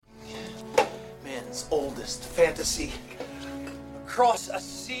man's oldest fantasy. Across a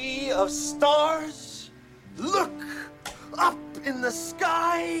sea of stars, look up in the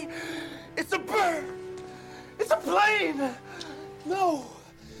sky. It's a bird. It's a plane. No,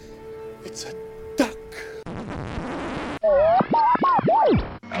 it's a duck.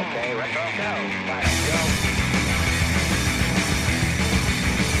 Okay, retro go. Let's go.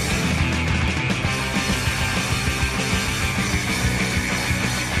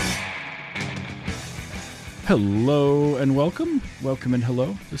 Hello and welcome. Welcome and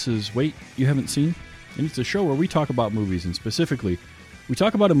hello. This is Wait, You Haven't Seen? And it's a show where we talk about movies, and specifically, we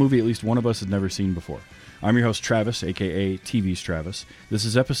talk about a movie at least one of us has never seen before. I'm your host, Travis, a.k.a. TV's Travis. This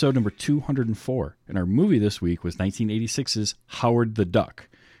is episode number 204, and our movie this week was 1986's Howard the Duck.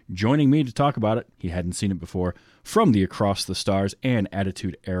 Joining me to talk about it, he hadn't seen it before, from the Across the Stars and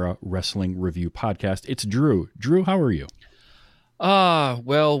Attitude Era Wrestling Review podcast, it's Drew. Drew, how are you?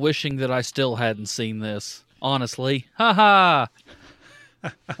 Well, wishing that I still hadn't seen this. Honestly. Ha ha!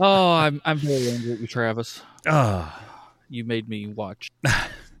 Oh, I'm very angry at you, Travis. You made me watch.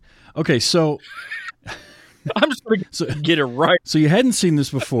 Okay, so... I'm just going to get it right. So you hadn't seen this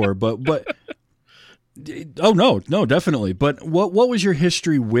before, but oh no, definitely. But what was your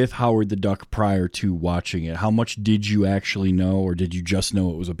history with Howard the Duck prior to watching it? How much did you actually know, or did you just know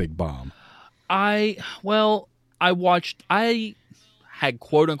it was a big bomb? I had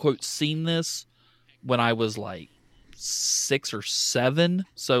quote unquote seen this when I was like 6 or 7,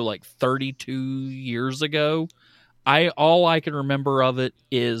 so like 32 years ago. All I can remember of it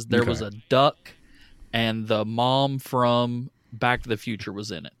is there was a duck and the mom from Back to the Future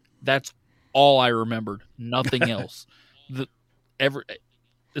was in it. That's all I remembered. Nothing else.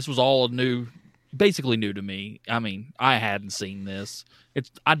 This was all basically new to me. I mean, I hadn't seen this.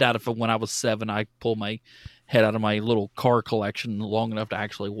 I doubt if when I was 7, I pulled my head out of my little car collection long enough to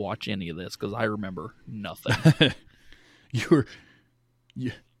actually watch any of this, because I remember nothing.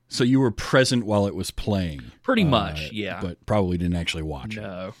 So you were present while it was playing. Pretty much, yeah. But probably didn't actually watch it.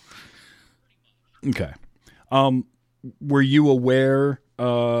 No. Okay. Were you aware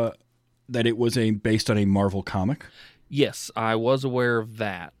that it was based on a Marvel comic? Yes, I was aware of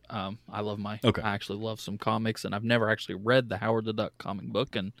that. I actually love some comics, and I've never actually read the Howard the Duck comic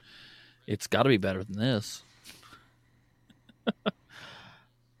book, and it's got to be better than this.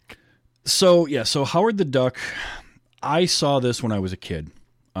 So Howard the Duck, I saw this when I was a kid.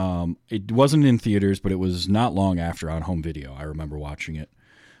 It wasn't in theaters, but it was not long after on home video. I remember watching it.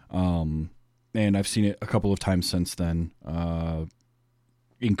 And I've seen it a couple of times since then,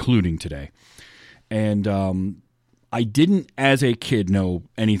 including today. And I didn't, as a kid, know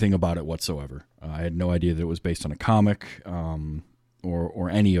anything about it whatsoever. I had no idea that it was based on a comic or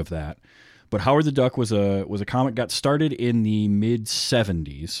any of that. But Howard the Duck was a comic, got started in the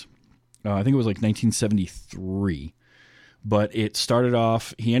mid-'70s. I think it was like 1973. But it started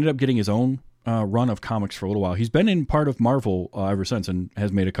off, he ended up getting his own run of comics for a little while. He's been in part of Marvel ever since, and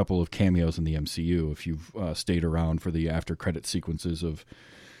has made a couple of cameos in the MCU. If you've stayed around for the after credit sequences of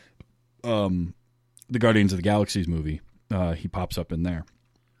the Guardians of the Galaxy movie, he pops up in there.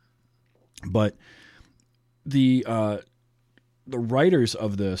 But the writers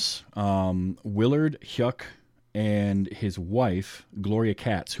of this, Willard Huyck and his wife Gloria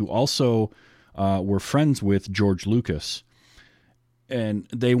Katz, who also were friends with George Lucas. And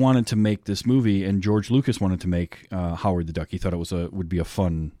they wanted to make this movie, and George Lucas wanted to make Howard the Duck. He thought it would be a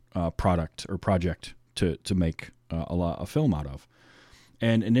fun product or project to make a film out of.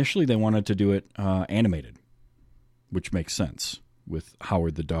 And initially, they wanted to do it animated, which makes sense with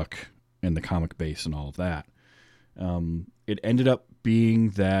Howard the Duck and the comic base and all of that. It ended up being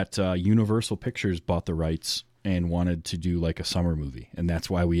that Universal Pictures bought the rights and wanted to do like a summer movie, and that's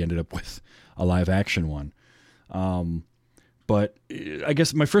why we ended up with a live action one. But I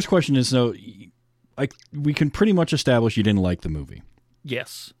guess my first question is, we can pretty much establish you didn't like the movie.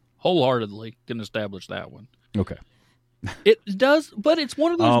 Yes, wholeheartedly can establish that one. Okay. It does, but it's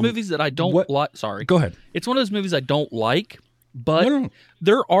one of those movies that I don't like. Sorry. Go ahead. It's one of those movies I don't like, but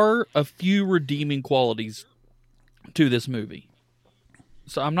there are a few redeeming qualities to this movie.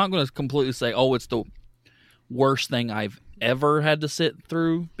 So I'm not going to completely say, it's the worst thing I've ever had to sit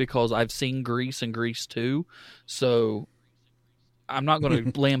through, because I've seen Grease and Grease 2. So I'm not going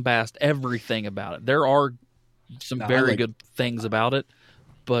to lambast everything about it. There are some very good things about it,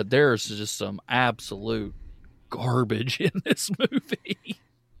 but there's just some absolute garbage in this movie,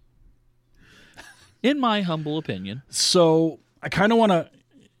 in my humble opinion. So I kind of want to.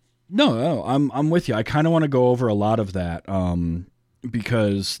 No, I'm with you. I kind of want to go over a lot of that,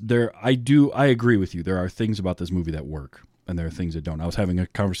 because I agree with you. There are things about this movie that work. and there are things that don't. I was having a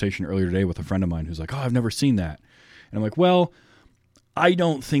conversation earlier today with a friend of mine who's like, "Oh, I've never seen that," and I'm like, "Well, I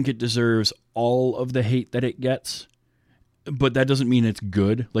don't think it deserves all of the hate that it gets, but that doesn't mean it's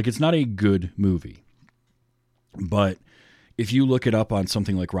good. Like, it's not a good movie, but." If you look it up on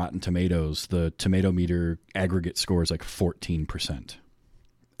something like Rotten Tomatoes, the tomato meter aggregate score is like 14%.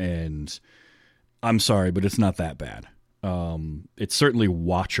 And I'm sorry, but it's not that bad. It's certainly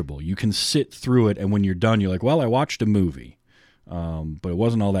watchable. You can sit through it, and when you're done, you're like, well, I watched a movie. But it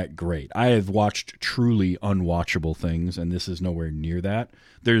wasn't all that great. I have watched truly unwatchable things, and this is nowhere near that.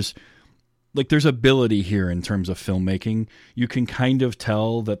 There's ability here in terms of filmmaking. You can kind of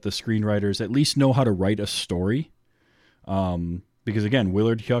tell that the screenwriters at least know how to write a story. Because again,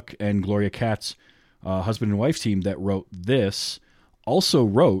 Willard Huyck and Gloria Katz, husband and wife team that wrote this, also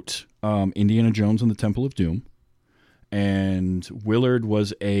wrote Indiana Jones and the Temple of Doom. And Willard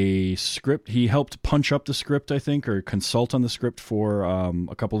was a script. He helped punch up the script, I think, or consult on the script for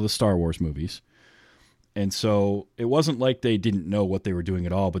a couple of the Star Wars movies. And so it wasn't like they didn't know what they were doing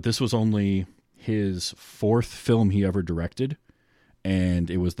at all, but this was only his fourth film he ever directed, and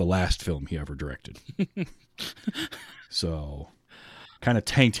it was the last film he ever directed. So, kind of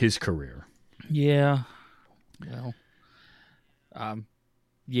tanked his career. Yeah. Well,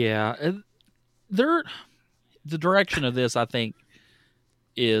 yeah. The direction of this, I think,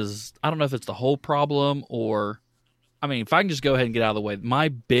 is, I don't know if it's the whole problem or, I mean, if I can just go ahead and get out of the way, my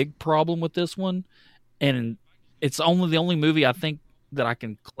big problem with this one, and it's the only movie I think that I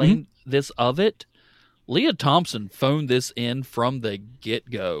can claim this of it, Leah Thompson phoned this in from the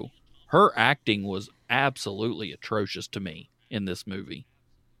get-go. Her acting was absolutely atrocious to me in this movie.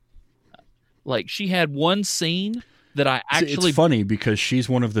 Like, she had one scene that I actually... It's funny because she's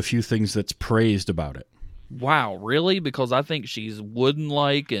one of the few things that's praised about it. Wow, really? Because I think she's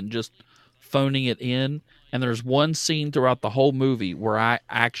wooden-like and just phoning it in. And there's one scene throughout the whole movie where I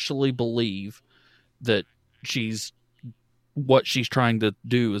actually believe that what she's trying to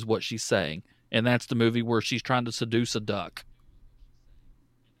do is what she's saying. And that's the movie where she's trying to seduce a duck.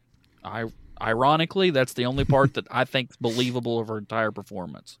 Ironically, that's the only part that I think is believable of her entire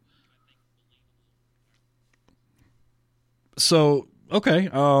performance. So, okay.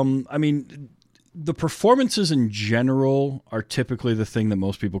 I mean, the performances in general are typically the thing that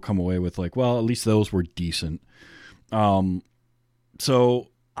most people come away with, like, well, at least those were decent. So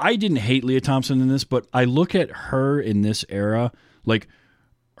I didn't hate Leah Thompson in this, but I look at her in this era, like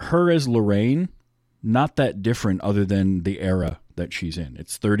her as Lorraine, not that different other than the era that she's in.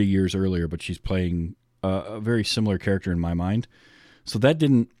 It's 30 years earlier, but she's playing a very similar character in my mind. So that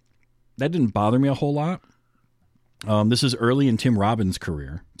didn't bother me a whole lot. This is early in Tim Robbins'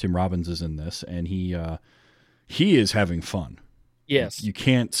 career. Tim Robbins is in this, and he is having fun. Yes. You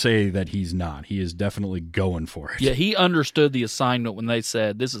can't say that he's not. He is definitely going for it. Yeah, he understood the assignment when they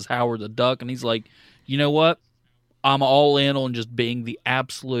said, this is Howard the Duck, and he's like, you know what? I'm all in on just being the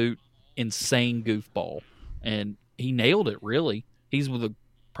absolute insane goofball. And he nailed it, really. He's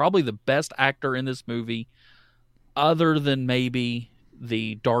probably the best actor in this movie, other than maybe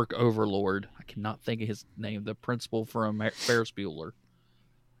the Dark Overlord. I cannot think of his name, the principal from Ferris Bueller.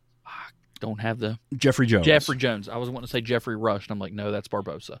 I don't have the... Jeffrey Jones. Jeffrey Jones. I was wanting to say Jeffrey Rush, and I'm like, no, that's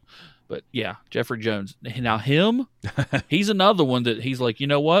Barbosa. But yeah, Jeffrey Jones. Now him, he's another one that he's like, you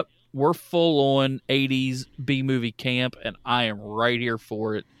know what? We're full on 80s B-movie camp, and I am right here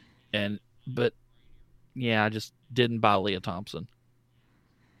for it. But yeah, I just didn't buy Leah Thompson.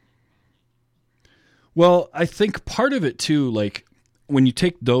 Well, I think part of it too, like when you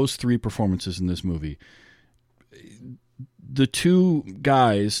take those three performances in this movie, the two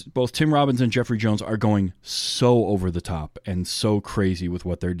guys, both Tim Robbins and Jeffrey Jones, are going so over the top and so crazy with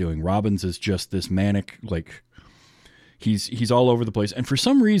what they're doing. Robbins is just this manic, like he's all over the place. And for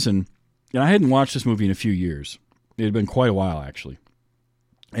some reason, and I hadn't watched this movie in a few years. It had been quite a while, actually.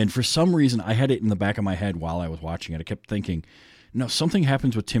 And for some reason, I had it in the back of my head while I was watching it. I kept thinking, no, something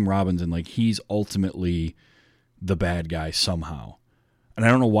happens with Tim Robbins, and like he's ultimately the bad guy somehow. And I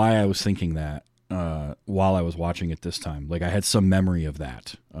don't know why I was thinking that while I was watching it this time. Like I had some memory of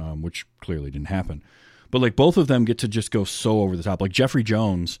that, which clearly didn't happen. But like both of them get to just go so over the top. Like Jeffrey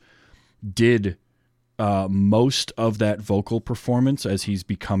Jones did most of that vocal performance as he's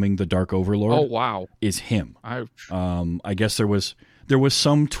becoming the Dark Overlord. Oh wow, is him. I guess there was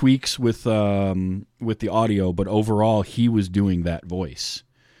some tweaks with the audio, but overall he was doing that voice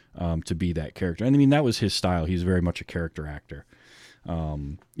to be that character. And I mean that was his style. He's very much a character actor.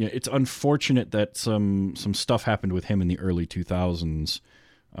 It's unfortunate that some stuff happened with him in the early 2000s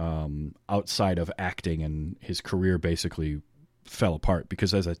outside of acting, and his career basically fell apart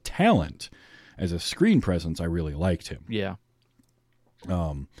because as a talent, as a screen presence, I really liked him. Yeah.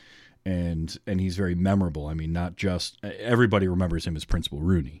 And he's very memorable. I mean, not just everybody remembers him as Principal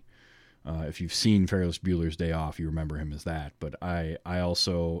Rooney. If you've seen Ferris Bueller's Day Off, you remember him as that. But I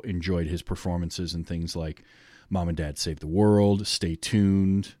also enjoyed his performances in things like Mom and Dad Save the World, Stay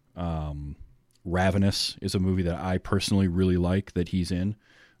Tuned. Ravenous is a movie that I personally really like that he's in,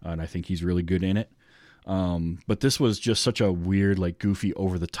 and I think he's really good in it. But this was just such a weird, like goofy,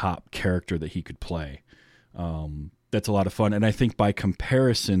 over-the-top character that he could play. That's a lot of fun. And I think by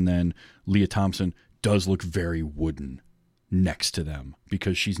comparison then, Leah Thompson does look very wooden next to them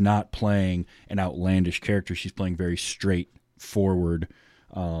because she's not playing an outlandish character. She's playing very straightforward,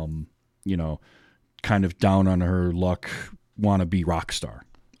 kind of down on her luck, wannabe rock star.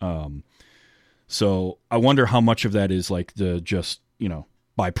 So I wonder how much of that is like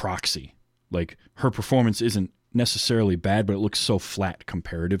by proxy. Like her performance isn't necessarily bad, but it looks so flat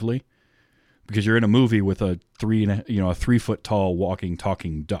comparatively because you're in a movie with a 3 foot tall walking,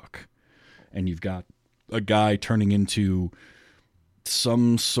 talking duck, and you've got a guy turning into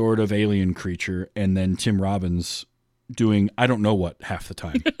some sort of alien creature, and then Tim Robbins doing I don't know what half the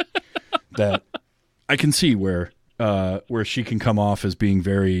time. That I can see where she can come off as being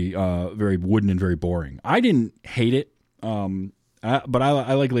very very wooden and very boring. I didn't hate it, but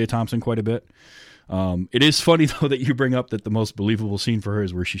I like Leah Thompson quite a bit. It is funny though that you bring up that the most believable scene for her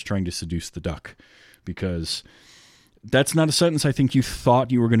is where she's trying to seduce the duck, because that's not a sentence I think you thought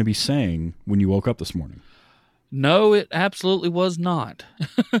you were going to be saying when you woke up this morning. No, it absolutely was not.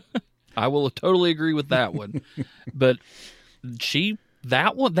 I will totally agree with that one. But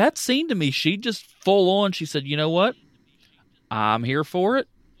that scene to me, she just full on, she said, you know what? I'm here for it.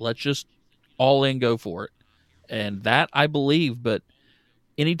 Let's just all in go for it. And that I believe, but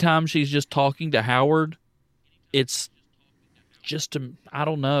anytime she's just talking to Howard, it's just, I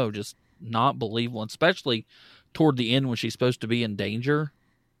don't know, just not believable, especially toward the end when she's supposed to be in danger.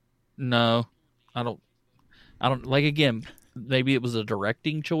 No, I don't like, again, maybe it was a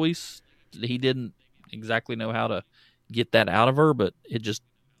directing choice. He didn't exactly know how to get that out of her, but it just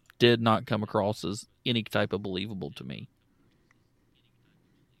did not come across as any type of believable to me.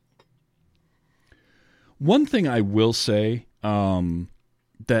 One thing I will say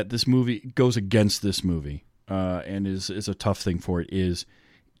that this movie goes against this movie and is a tough thing for it is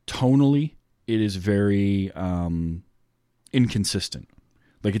tonally it is very inconsistent.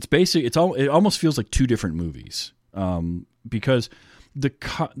 Like it almost feels like two different movies because the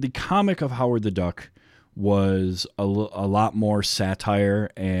comic of Howard the Duck was a lot more satire,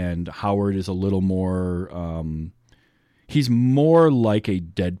 and Howard is a little more he's more like a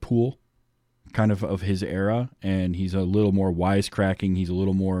Deadpool kind of his era, and he's a little more wisecracking, he's a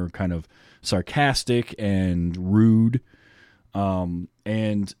little more kind of sarcastic and rude,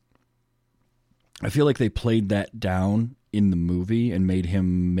 and I feel like they played that down in the movie and made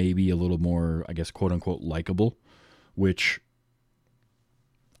him maybe a little more, I guess, quote unquote, likable, which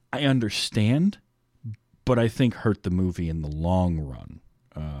I understand, but I think hurt the movie in the long run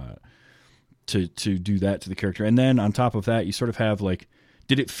to do that to the character. And then on top of that, you sort of have like,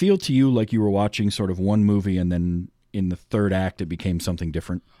 did it feel to you like you were watching sort of one movie and then in the third act it became something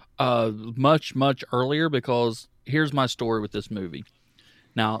different? Much, much earlier, because here's my story with this movie.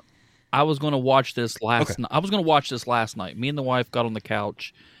 Now, I was going to watch this last night. Me and the wife got on the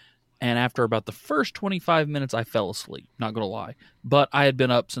couch, and after about the first 25 minutes, I fell asleep. Not going to lie. But I had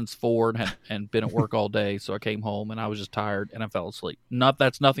been up since 4 and been at work all day, so I came home, and I was just tired, and I fell asleep.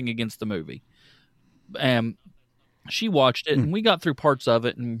 That's nothing against the movie. And she watched it, and we got through parts of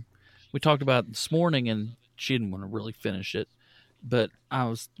it, and we talked about it this morning, and she didn't want to really finish it. But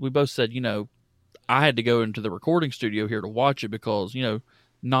we both said, I had to go into the recording studio here to watch it because,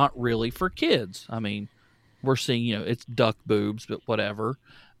 not really for kids. I mean, we're seeing, it's duck boobs, but whatever.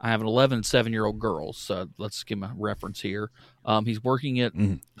 I have an 11 and 7-year-old girl, so let's give him a reference here. He's working at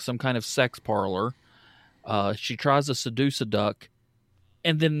some kind of sex parlor. She tries to seduce a duck,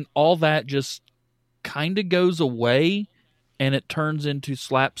 and then all that just kind of goes away, and it turns into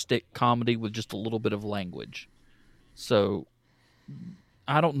slapstick comedy with just a little bit of language. So,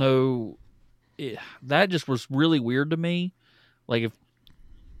 I don't know. That just was really weird to me. Like,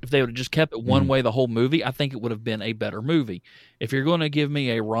 if they would have just kept it one way the whole movie, I think it would have been a better movie. If you're going to give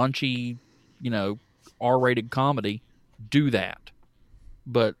me a raunchy, R-rated comedy, do that.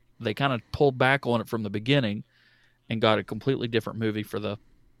 But they kind of pulled back on it from the beginning and got a completely different movie for the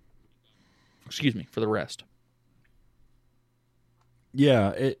rest.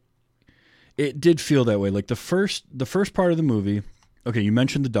 Yeah, it did feel that way. Like the first part of the movie. Okay, you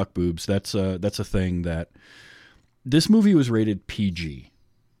mentioned the duck boobs. That's a thing that this movie was rated PG.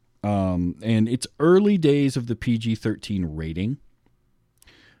 and it's early days of the PG-13 rating.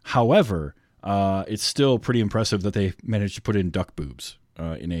 However, it's still pretty impressive that they managed to put in duck boobs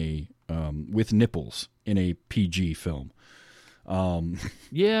in a with nipples in a PG film.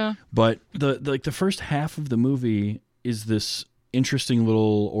 Yeah, but the first half of the movie is this interesting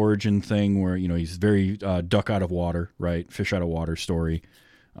little origin thing where he's very duck out of water, right? Fish out of water story.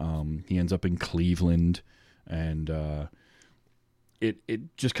 He ends up in Cleveland, and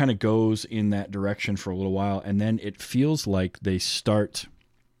it just kind of goes in that direction for a little while, and then it feels like they start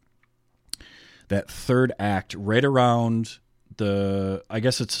that third act right around I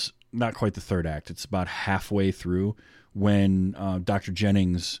guess it's not quite the third act. It's about halfway through when Dr.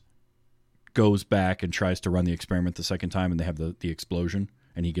 Jennings goes back and tries to run the experiment the second time, and they have the explosion,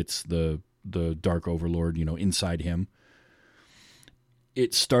 and he gets the Dark Overlord, inside him.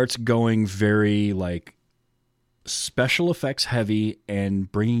 It starts going very like special effects heavy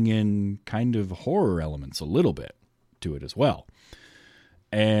and bringing in kind of horror elements a little bit to it as well.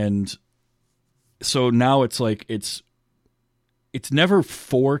 And so now it's like it's never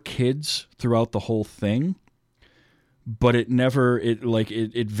for kids throughout the whole thing, but it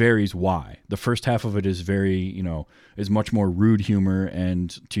varies why. The first half of it is very, is much more rude humor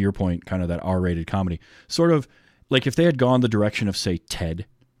and, to your point, kind of that R-rated comedy. Sort of like if they had gone the direction of, say, Ted,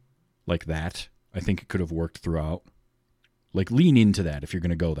 like that, I think it could have worked throughout. Like lean into that if you're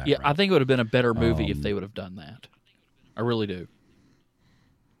going to go that route. I think it would have been a better movie if they would have done that. I really do.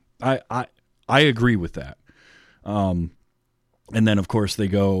 I agree with that. And then, of course, they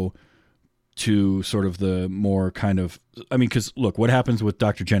go to sort of the more kind of... I mean, because, look, what happens with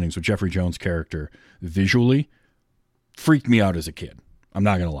Dr. Jennings, with Jeffrey Jones' character, visually, freaked me out as a kid. I'm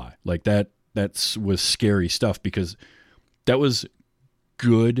not going to lie. Like, that was scary stuff because that was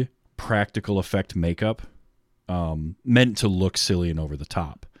good practical effect makeup meant to look silly and over the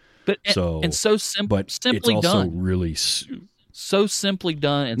top. But so simple, but simply it's also done. really... So simply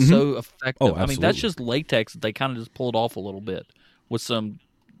done and so effective. Oh, I mean, that's just latex that they kind of just pulled off a little bit with some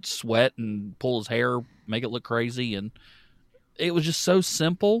sweat and pull his hair, make it look crazy. And it was just so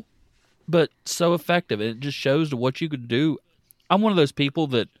simple, but so effective. It just shows to what you could do. I'm one of those people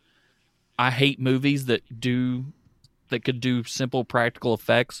that I hate movies that could do simple practical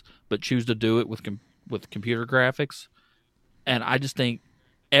effects, but choose to do it with computer graphics. And I just think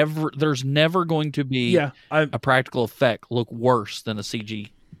there's never going to be a practical effect look worse than a CG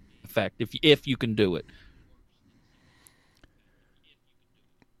effect if you can do it.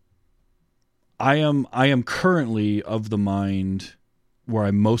 I am currently of the mind where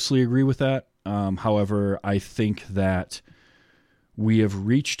I mostly agree with that. However, I think that we have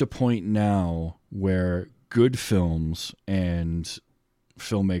reached a point now where good films and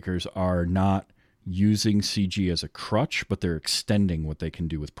filmmakers are not using CG as a crutch, but they're extending what they can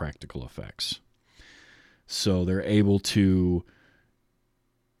do with practical effects. So they're able to,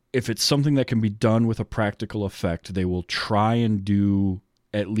 if it's something that can be done with a practical effect, they will try and do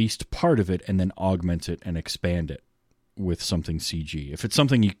at least part of it and then augment it and expand it with something CG. If it's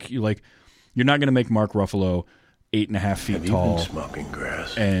something you like, you're not going to make Mark Ruffalo 8.5 feet tall, smoking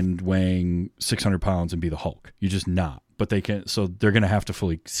grass, and weighing 600 pounds and be the Hulk. You're just not. But they can, so they're going to have to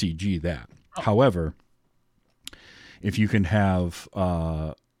fully CG that. However, if you can have,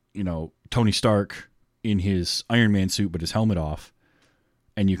 Tony Stark in his Iron Man suit but his helmet off,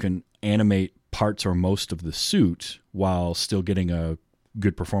 and you can animate parts or most of the suit while still getting a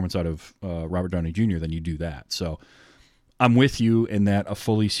good performance out of Robert Downey Jr., then you do that. So I'm with you in that a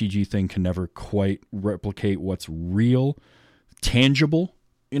fully CG thing can never quite replicate what's real, tangible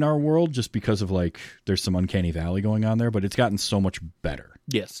in our world, just because of there's some uncanny valley going on there, but it's gotten so much better.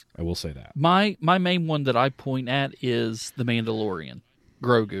 Yes. I will say that. My main one that I point at is The Mandalorian.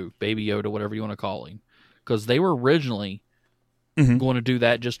 Grogu, Baby Yoda, whatever you want to call him. Because they were originally going to do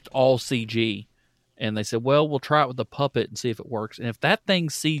that just all CG. And they said, well, we'll try it with the puppet and see if it works. And if that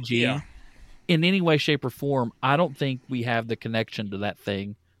thing's CG in any way, shape, or form, I don't think we have the connection to that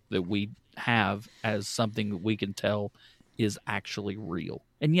thing that we have as something that we can tell is actually real.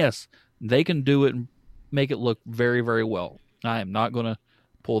 And yes, they can do it and make it look very, very well. I am not going to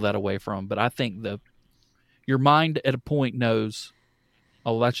pull that away from them, but I think your mind at a point knows,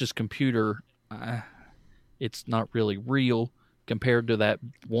 oh, that's just computer. It's not really real compared to that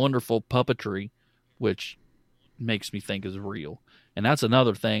wonderful puppetry, which makes me think is real. And that's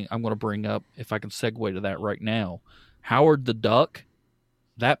another thing I'm going to bring up, if I can segue to that right now. Howard the Duck,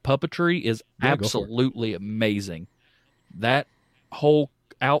 that puppetry is absolutely amazing. That whole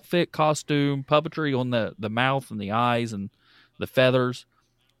outfit, costume, puppetry on the mouth and the eyes and the feathers,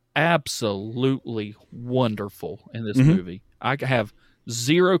 absolutely wonderful in this movie. I have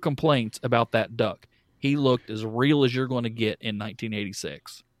Zero complaints about that duck. He looked as real as you're going to get in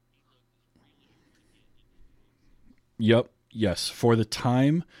 1986. Yep. Yes. For the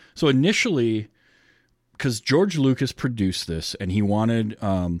time. So initially, because George Lucas produced this and he wanted,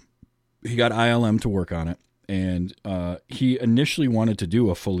 he got ILM to work on it. And he initially wanted to do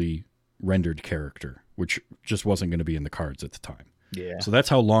a fully rendered character, which just wasn't going to be in the cards at the time. Yeah. So that's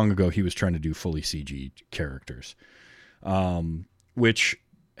how long ago he was trying to do fully CG characters. Which,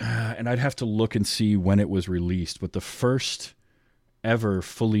 and I'd have to look and see when it was released, but the first ever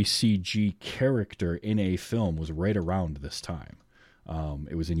fully CG character in a film was right around this time.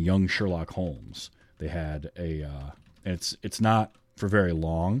 It was in Young Sherlock Holmes. They had a, and it's not for very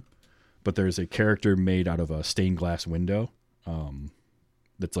long, but there's a character made out of a stained glass window.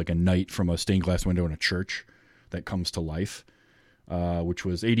 That's like a knight from a stained glass window in a church that comes to life, which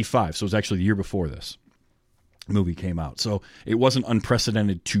was 85. So it was actually the year before this movie came out. So it wasn't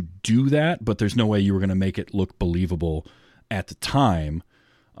unprecedented to do that, but there's no way you were going to make it look believable at the time.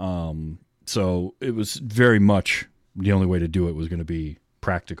 So it was very much the only way to do it was going to be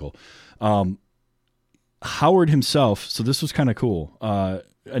practical. Howard himself, so this was kind of cool.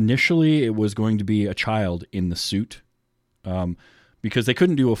 Initially, it was going to be a child in the suit because they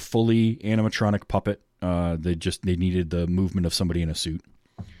couldn't do a fully animatronic puppet. They needed the movement of somebody in a suit.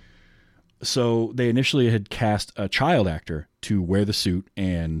 So they initially had cast a child actor to wear the suit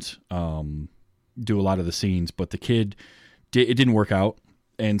and do a lot of the scenes, but the kid, it didn't work out.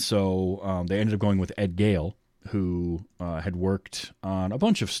 And so they ended up going with Ed Gale, who had worked on a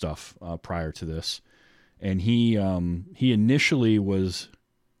bunch of stuff prior to this. And he initially was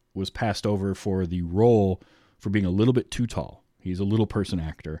passed over for the role for being a little bit too tall. He's a little person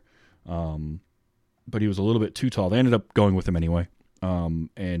actor, but he was a little bit too tall. They ended up going with him anyway.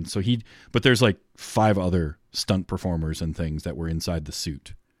 And so but there's like 5 other stunt performers and things that were inside the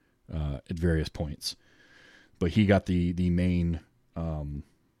suit at various points. But he got the main one.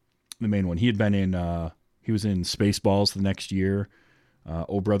 He had been in, he was in Spaceballs the next year.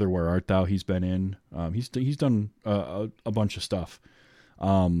 Oh Brother, Where Art Thou? He's been in. He's done a bunch of stuff.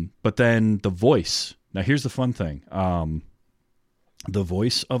 But then the voice. Now here's the fun thing. The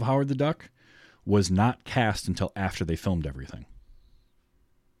voice of Howard the Duck was not cast until after they filmed everything.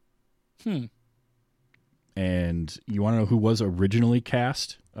 And you want to know who was originally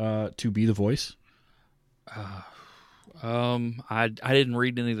cast to be the voice? I didn't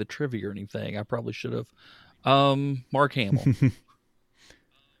read any of the trivia or anything. I probably should have. Mark Hamill.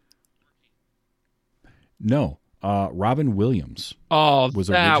 No, Robin Williams. Oh, was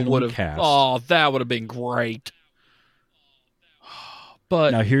that originally cast. Oh, that would have been great.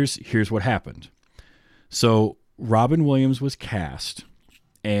 But now here's what happened. So Robin Williams was cast,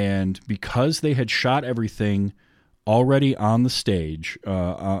 and because they had shot everything already on the stage,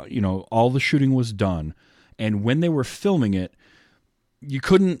 all the shooting was done, and when they were filming it, you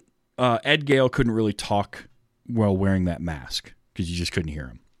couldn't. Ed Gale couldn't really talk while wearing that mask because you just couldn't hear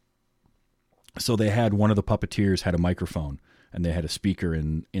him. So they had one of the puppeteers had a microphone, and they had a speaker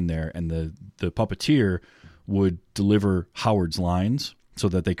in there, and the puppeteer would deliver Howard's lines so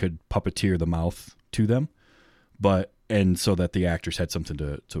that they could puppeteer the mouth to them, and so that the actors had something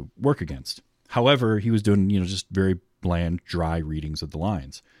to work against. However, he was doing just very bland, dry readings of the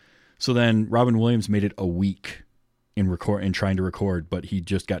lines. So then Robin Williams made it a week in trying to record, but he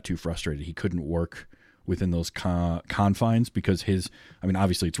just got too frustrated. He couldn't work within those confines because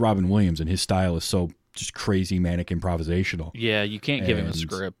obviously it's Robin Williams and his style is so just crazy manic improvisational. Yeah, you can't give him a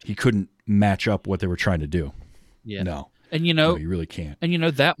script. He couldn't match up what they were trying to do. Yeah. No. And no, you really can't.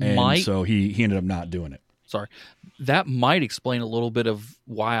 And so he ended up not doing it. Sorry. That might explain a little bit of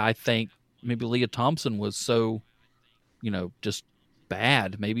why I think maybe Leah Thompson was so, just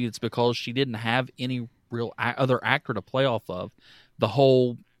bad. Maybe it's because she didn't have any real other actor to play off of.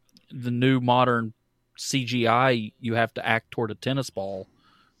 The new modern CGI, you have to act toward a tennis ball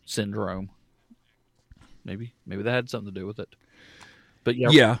syndrome. Maybe that had something to do with it. But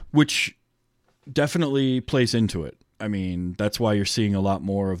yeah, which definitely plays into it. I mean, that's why you're seeing a lot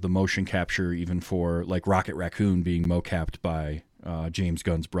more of the motion capture, even for like Rocket Raccoon being mocapped by James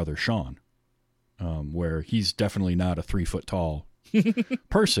Gunn's brother Sean, where he's definitely not a 3 foot tall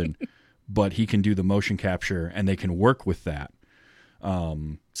person, but he can do the motion capture, and they can work with that.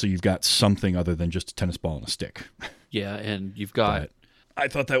 So you've got something other than just a tennis ball and a stick. Yeah, and you've got... But I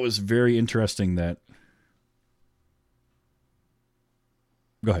thought that was very interesting that...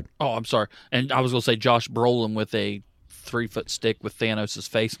 Go ahead. Oh, I'm sorry. And I was going to say Josh Brolin with a 3 foot stick with Thanos'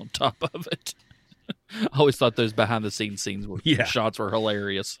 face on top of it. I always thought those behind-the-scenes scenes shots were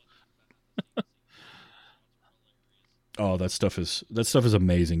hilarious. Oh, that stuff is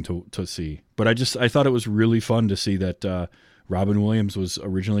amazing to see. But I thought it was really fun to see that Robin Williams was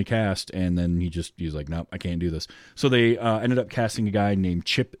originally cast, and then he's like, nope, I can't do this. So they ended up casting a guy named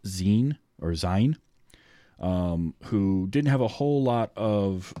Chip Zien, who didn't have a whole lot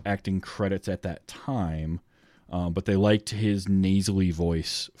of acting credits at that time, but they liked his nasally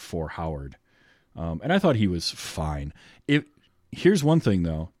voice for Howard. And I thought he was fine. Here's one thing,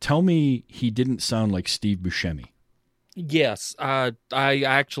 though. Tell me he didn't sound like Steve Buscemi. Yes, I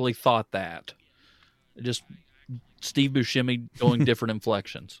actually thought that. Just Steve Buscemi doing different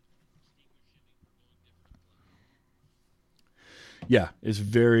inflections. Yeah, it's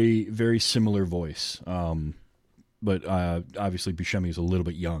very, very similar voice. But obviously Buscemi is a little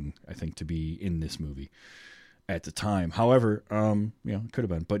bit young, I think, to be in this movie at the time. However, it could have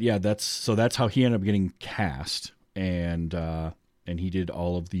been. But yeah, that's how he ended up getting cast, and he did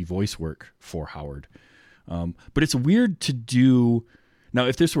all of the voice work for Howard. But it's weird to do. Now,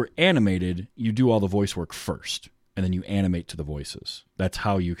 if this were animated, you do all the voice work first, and then you animate to the voices. That's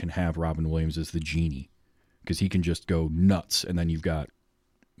how you can have Robin Williams as the genie, because he can just go nuts, and then you've got,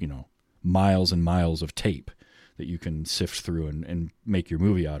 miles and miles of tape that you can sift through and make your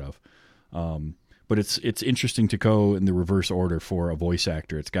movie out of. But it's interesting to go in the reverse order for a voice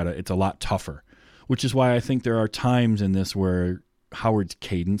actor. It's a lot tougher, which is why I think there are times in this where Howard's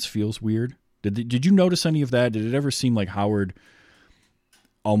cadence feels weird. Did you notice any of that? Did it ever seem like Howard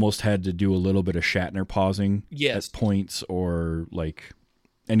almost had to do a little bit of Shatner pausing at points, or like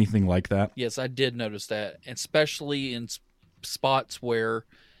anything like that? Yes, I did notice that, especially in spots where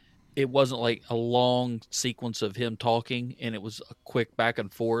it wasn't like a long sequence of him talking and it was a quick back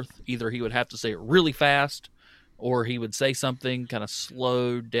and forth. Either he would have to say it really fast, or he would say something kind of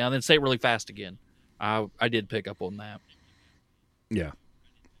slowed down, then say it really fast again. I did pick up on that. Yeah.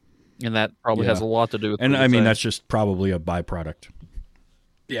 And that probably has a lot to do with it. And I mean, that's just probably a byproduct.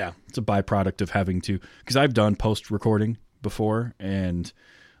 Yeah, it's a byproduct of having to, because I've done post-recording before, and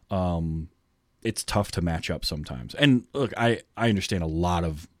it's tough to match up sometimes. And look, I understand a lot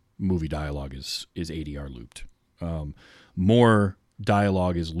of movie dialogue is ADR looped. More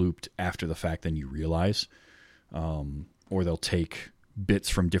dialogue is looped after the fact than you realize, or they'll take bits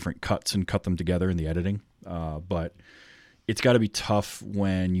from different cuts and cut them together in the editing. But it's got to be tough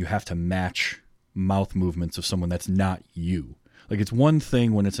when you have to match mouth movements of someone that's not you. Like, it's one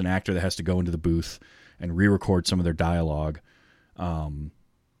thing when it's an actor that has to go into the booth and re-record some of their dialogue, and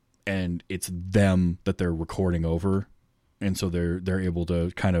it's them that they're recording over, and so they're able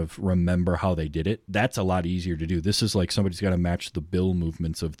to kind of remember how they did it. That's a lot easier to do. This is like somebody's got to match the bill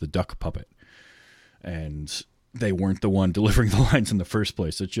movements of the duck puppet, and they weren't the one delivering the lines in the first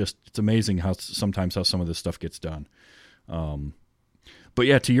place. It's amazing how sometimes how some of this stuff gets done. But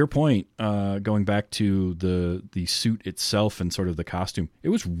yeah, to your point, going back to the suit itself and sort of the costume, it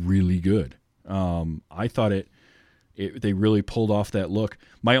was really good. I thought they really pulled off that look.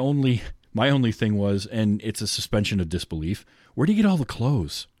 My only thing was, and it's a suspension of disbelief, where did he get all the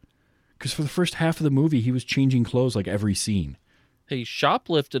clothes? Because for the first half of the movie, he was changing clothes like every scene. He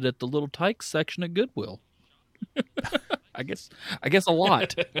shoplifted at the Little Tykes section at Goodwill. I guess a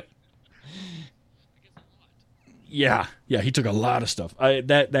lot. Yeah, he took a lot of stuff.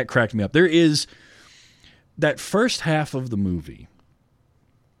 That cracked me up. There is that first half of the movie.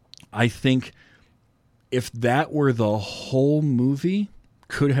 I think if that were the whole movie,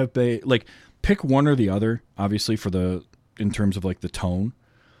 could have been like, pick one or the other, obviously, in terms of like the tone.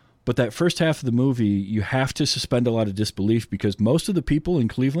 But that first half of the movie, you have to suspend a lot of disbelief, because most of the people in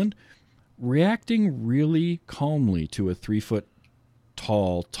Cleveland reacting really calmly to a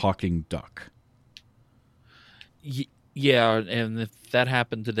 3-foot-tall talking duck. Yeah, and if that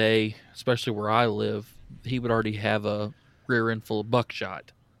happened today, especially where I live, he would already have a rear end full of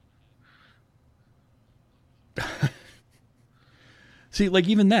buckshot. See, like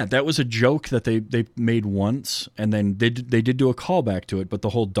even that was a joke that they made once, and then they did do a callback to it. But the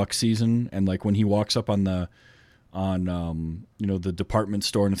whole duck season, and like when he walks up on the department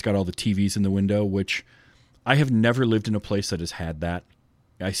store and it's got all the TVs in the window, which I have never lived in a place that has had that.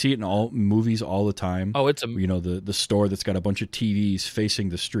 I see it in all movies all the time. Oh, it's the store that's got a bunch of TVs facing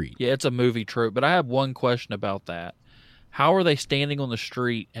the street. Yeah, it's a movie trope. But I have one question about that. How are they standing on the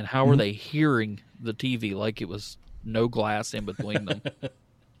street, and how are they hearing the TV like it was no glass in between them?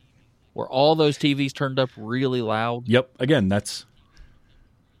 Were all those TVs turned up really loud? Yep. Again, that's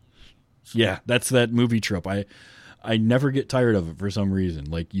that movie trope. I never get tired of it for some reason.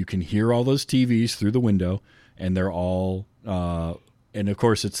 Like, you can hear all those TVs through the window, and they're all and of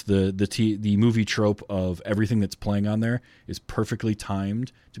course it's the movie trope of everything that's playing on there is perfectly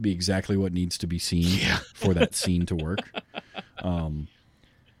timed to be exactly what needs to be seen for that scene to work.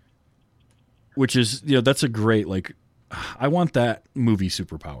 Which is, that's a great, like, I want that movie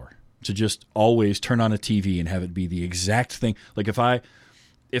superpower to just always turn on a TV and have it be the exact thing. Like if I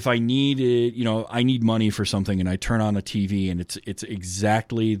needed, I need money for something and I turn on a TV and it's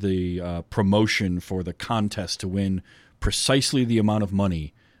exactly the promotion for the contest to win precisely the amount of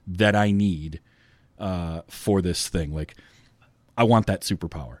money that I need for this thing. Like, I want that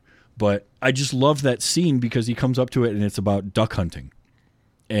superpower. But I just love that scene because he comes up to it and it's about duck hunting.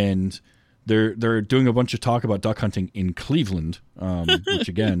 And they're doing a bunch of talk about duck hunting in Cleveland, which,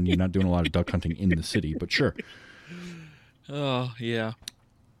 again, you're not doing a lot of duck hunting in the city, but sure. Oh, yeah.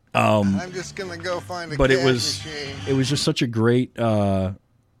 I'm just gonna go find a but cash it machine. was just such a great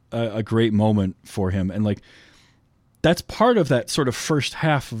great moment for him, and like that's part of that sort of first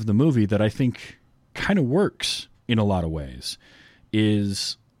half of the movie that I think kind of works in a lot of ways.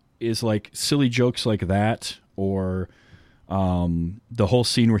 Is like silly jokes like that, or the whole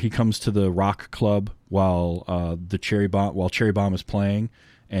scene where he comes to the rock club while Cherry Bomb is playing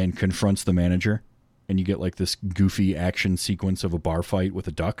and confronts the manager. And you get like this goofy action sequence of a bar fight with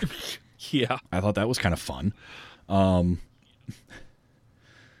a duck. Yeah. I thought that was kind of fun.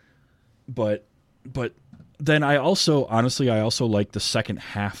 But then I also like the second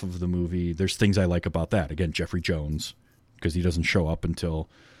half of the movie. There's things I like about that. Again, Jeffrey Jones, because he doesn't show up until,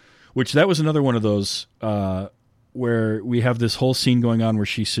 which that was another one of those where we have this whole scene going on where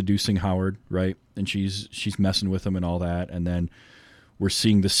she's seducing Howard, right? And she's messing with him and all that. And then we're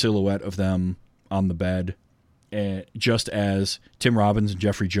seeing the silhouette of them on the bed, just as Tim Robbins and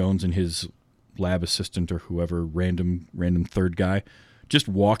Jeffrey Jones and his lab assistant or whoever, random third guy, just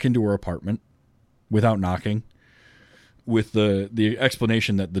walk into her apartment without knocking, with the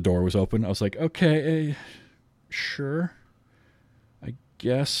explanation that the door was open. I was like, okay, sure, I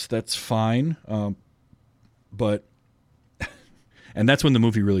guess that's fine, but and that's when the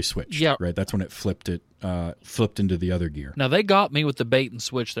movie really switched. Yeah. Right. That's when it flipped into the other gear. Now, they got me with the bait and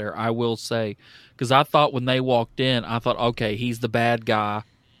switch there, I will say, because I thought when they walked in, I thought, okay, he's the bad guy.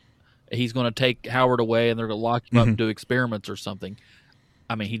 He's going to take Howard away, and they're going to lock him up and do experiments or something.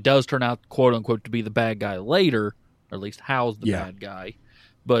 I mean, he does turn out, quote unquote, to be the bad guy later, or at least Hal's the bad guy.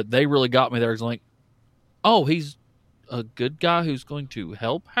 But they really got me there. It's like, oh, he's a good guy who's going to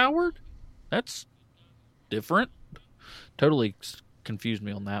help Howard? That's different. Totally confused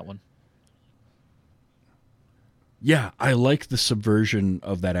me on that one. Yeah, I like the subversion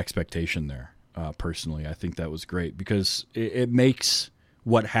of that expectation there. Personally, I think that was great because it makes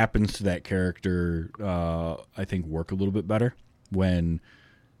what happens to that character, I think, work a little bit better when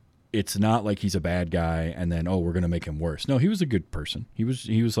it's not like he's a bad guy and then, we're going to make him worse. No, he was a good person. He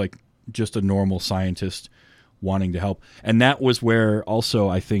was like just a normal scientist wanting to help. And that was where also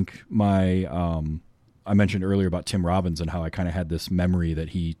I think I mentioned earlier about Tim Robbins and how I kind of had this memory that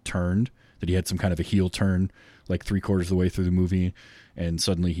he had some kind of a heel turn like 3/4 of the way through the movie, and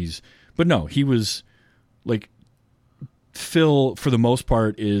suddenly he was like, Phil for the most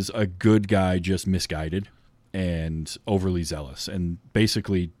part is a good guy, just misguided and overly zealous, and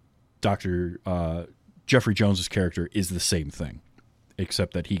basically Dr. Jeffrey Jones's character is the same thing,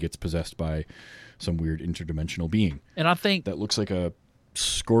 except that he gets possessed by some weird interdimensional being, and I think that looks like a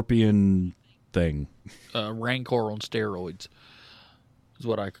scorpion thing. Rancor on steroids is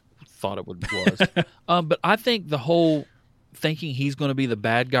what I thought it was. But I think the whole thinking he's going to be the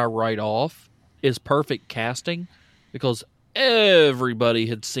bad guy right off is perfect casting, because everybody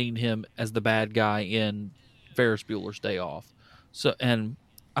had seen him as the bad guy in Ferris Bueller's Day Off. So, and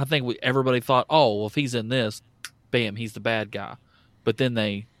I think everybody thought, oh, well, if he's in this, bam, he's the bad guy. But then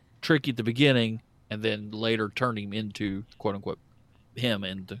they trick you at the beginning and then later turn him into, quote unquote, him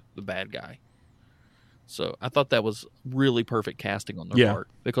into the bad guy. So I thought that was really perfect casting on their part.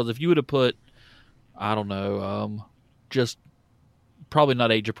 Because if you would have put, I don't know, just probably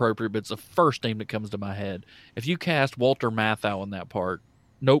not age appropriate, but it's the first name that comes to my head. If you cast Walter Matthau in that part,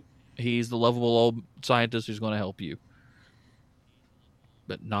 nope, he's the lovable old scientist who's going to help you.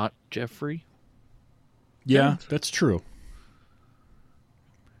 But not Jeffrey. Yeah, that's true.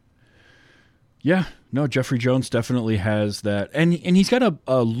 Yeah, no, Jeffrey Jones definitely has that, and he's got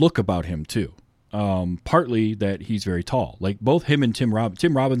a look about him too. Partly that he's very tall. Like both him and Tim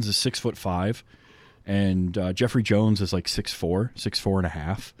Robbins is 6'5", and Jeffrey Jones is like 6'4",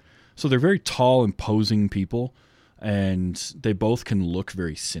 6'4.5". So they're very tall, imposing people, and they both can look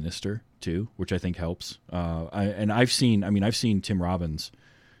very sinister too, which I think helps. I've seen Tim Robbins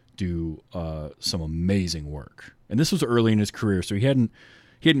do some amazing work. And this was early in his career, so he hadn't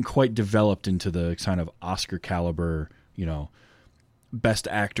quite developed into the kind of Oscar caliber, best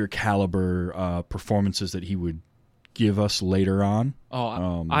actor caliber performances that he would give us later on.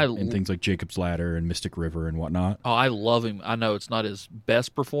 In things like Jacob's Ladder and Mystic River and whatnot. Oh, I love him. I know it's not his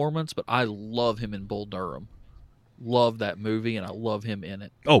best performance, but I love him in Bull Durham. Love that movie, and I love him in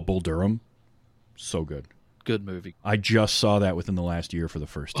it. Oh, Bull Durham, so good. Good movie. I just saw that within the last year for the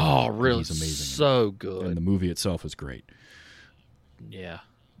first time. Oh, really? He's amazing. So good. And the movie itself is great. Yeah,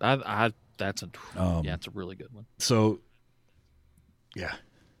 that's a really good one. So, yeah,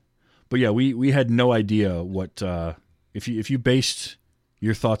 but yeah, we had no idea what if you based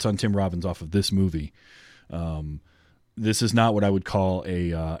your thoughts on Tim Robbins off of this movie. This is not what I would call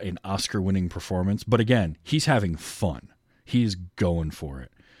an Oscar-winning performance, but again, he's having fun. He's going for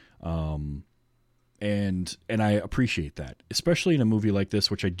it, and I appreciate that, especially in a movie like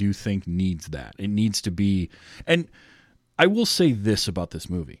this, which I do think needs that. It needs to be, and I will say this about this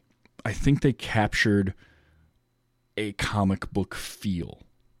movie: I think they captured a comic book feel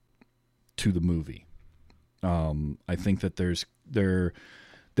to the movie. I think that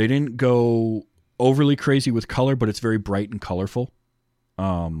they didn't go overly crazy with color, but it's very bright and colorful.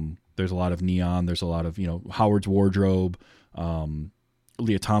 There's a lot of neon. There's a lot of, Howard's wardrobe,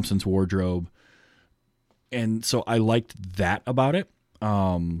 Leah Thompson's wardrobe. And so I liked that about it.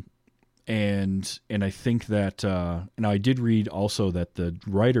 And I think that, now I did read also that the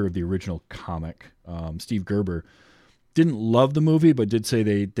writer of the original comic, Steve Gerber, didn't love the movie, but did say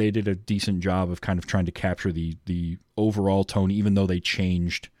they did a decent job of kind of trying to capture the overall tone, even though they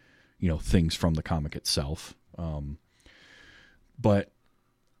changed, things from the comic itself. But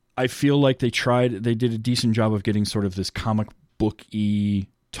I feel like they did a decent job of getting sort of this comic book-y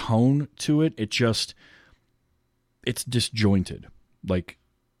tone to it. It's disjointed. Like,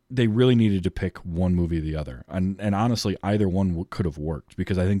 they really needed to pick one movie or the other. And honestly, either one could have worked,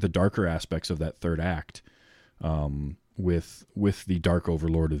 because I think the darker aspects of that third act, with the Dark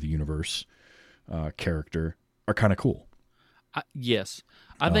Overlord of the Universe character, are kind of cool. Yes.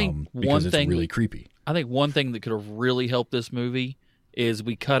 I think because it's really creepy. I think one thing that could have really helped this movie is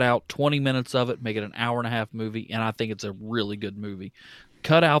we cut out 20 minutes of it, make it an hour and a half movie, and I think it's a really good movie.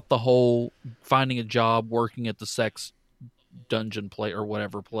 Cut out the whole finding a job, working at the sex dungeon play or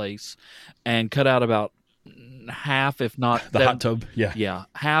whatever place, and cut out about half, if not the hot tub. Yeah,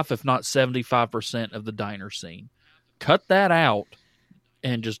 half, if not 75% of the diner scene. Cut that out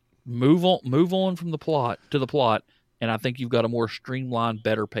and just move on from the plot to the plot. And I think you've got a more streamlined,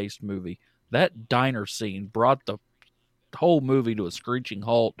 better paced movie. That diner scene brought the whole movie to a screeching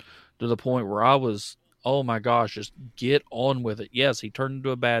halt, to the point where I was, oh my gosh, just get on with it. Yes, he turned into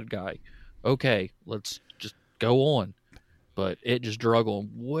a bad guy. Okay, let's just go on. But it just drug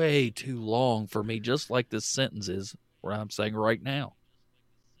on way too long for me, just like this sentence is where I'm saying right now.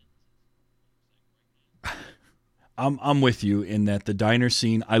 I'm with you in that the diner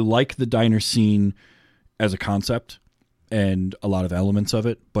scene, I like the diner scene as a concept and a lot of elements of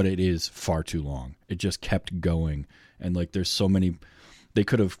it, but it is far too long. It just kept going. And like, there's so many, they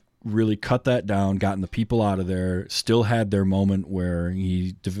could have really cut that down, gotten the people out of there, still had their moment where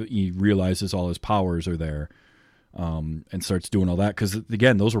he realizes all his powers are there, and starts doing all that. Because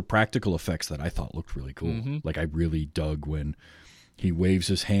again, those were practical effects that I thought looked really cool. Mm-hmm. Like, I really dug when he waves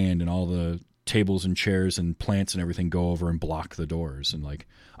his hand and all the tables and chairs and plants and everything go over and block the doors. And like,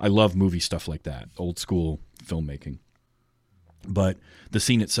 I love movie stuff like that, old school filmmaking. But the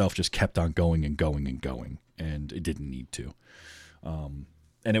scene itself just kept on going and going and going, and it didn't need to.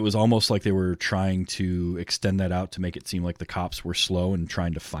 And it was almost like they were trying to extend that out to make it seem like the cops were slow in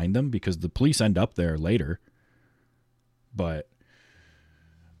trying to find them, because the police end up there later. But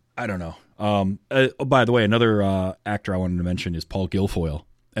I don't know. By the way, another actor I wanted to mention is Paul Guilfoyle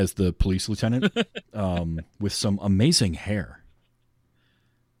as the police lieutenant, with some amazing hair.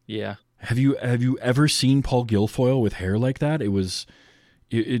 Yeah. Have you ever seen Paul Guilfoyle with hair like that?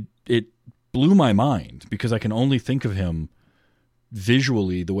 It blew my mind, because I can only think of him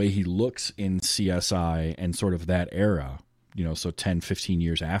visually the way he looks in CSI and sort of that era, so 10, 15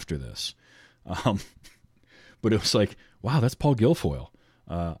 years after this. But it was like, wow, that's Paul Guilfoyle.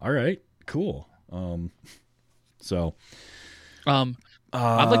 All right, cool.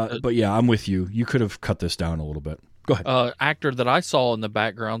 But yeah, I'm with you. You could have cut this down a little bit. Go ahead. Actor that I saw in the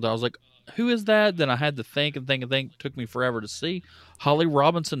background, I was like, who is that? Then I had to think and think and think. It took me forever to see. Holly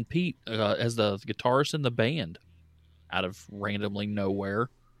Robinson Pete as the guitarist in the band, out of randomly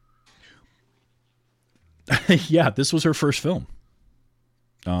nowhere. Yeah, this was her first film.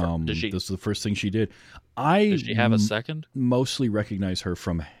 This was the first thing she did. Does she have a second? Mostly recognize her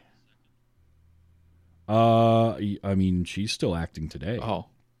from I mean, she's still acting today. Oh,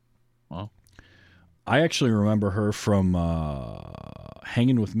 well, I actually remember her from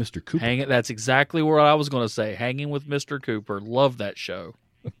Hanging with Mr. Cooper. That's exactly what I was going to say. Hanging with Mr. Cooper. Love that show.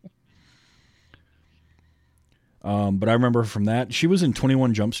 But I remember her from that. She was in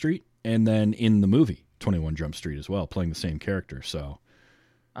 21 Jump Street and then in the movie 21 Jump Street as well, playing the same character. So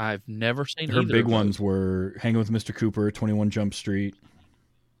I've never seen her either big of those. ones were Hanging with Mr. Cooper, 21 Jump Street.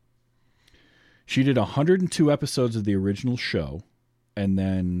 She did 102 episodes of the original show and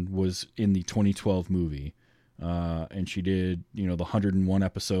then was in the 2012 movie. And she did, the 101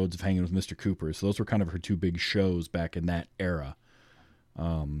 episodes of Hanging with Mr. Cooper. So those were kind of her two big shows back in that era.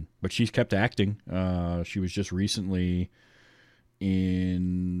 But she's kept acting. She was just recently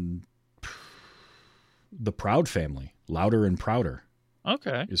in The Proud Family. Louder and Prouder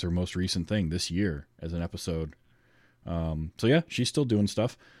Okay. is her most recent thing this year as an episode. So yeah, she's still doing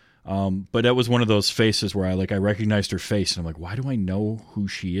stuff. But that was one of those faces where I recognized her face and I'm like, why do I know who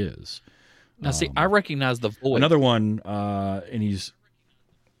she is? Now, see, I recognize the voice. Another one, and he's.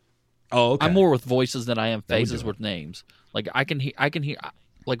 Oh, okay. I'm more with voices than I am That would faces do it. with names. Like I can hear,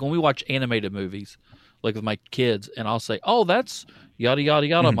 like when we watch animated movies, like with my kids, and I'll say, "Oh, that's yada yada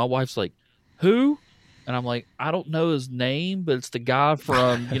yada." My wife's like, "Who?" And I'm like, "I don't know his name, but it's the guy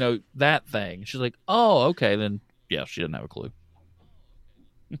from that thing." She's like, "Oh, okay." Then yeah, she didn't have a clue.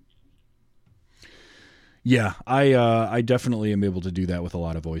 Yeah, I definitely am able to do that with a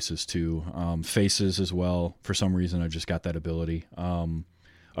lot of voices too. Faces as well. For some reason, I've just got that ability.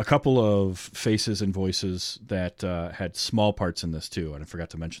 A couple of faces and voices that had small parts in this too, and I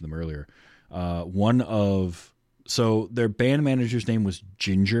forgot to mention them earlier. So their band manager's name was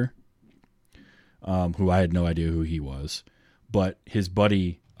Ginger, who I had no idea who he was, but his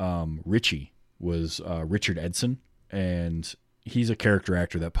buddy Richie was Richard Edson, and he's a character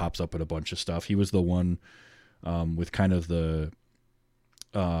actor that pops up in a bunch of stuff. He was the one with kind of the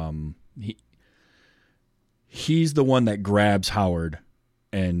he's the one that grabs Howard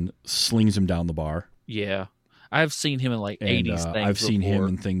and slings him down the bar. Yeah, I've seen him in like And 80s things. I've seen him before.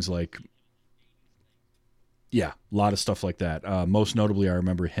 in things like, yeah, a lot of stuff like that. Most notably, I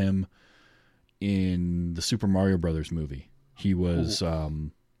remember him in the Super Mario Brothers movie. He was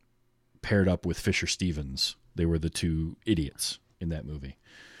paired up with Fisher Stevens. They were the two idiots in that movie.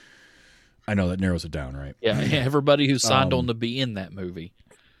 I know that narrows it down, right? Yeah, everybody who signed on to be in that movie.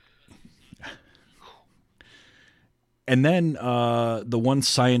 And then the one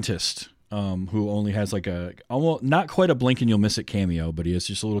scientist who only has like almost not quite a blink and you'll miss it cameo, but he has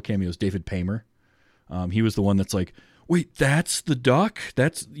just a little cameo, is David Paymer. He was the one that's like, wait, that's the duck?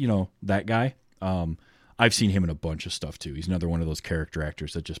 That's, that guy. I've seen him in a bunch of stuff too. He's another one of those character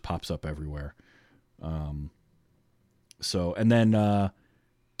actors that just pops up everywhere. And then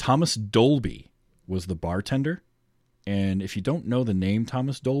Thomas Dolby was the bartender. And if you don't know the name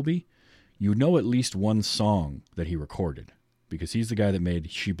Thomas Dolby, you know at least one song that he recorded, because he's the guy that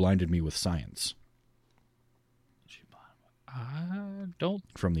made She Blinded Me with Science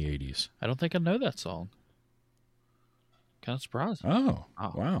from the 80s. I don't think I know that song. Kind of surprised. Oh,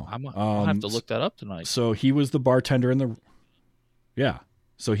 wow. I'll have to look that up tonight. So he was the bartender in the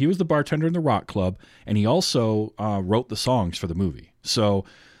Rock Club, and he also wrote the songs for the movie. So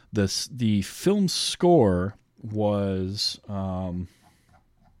the film score was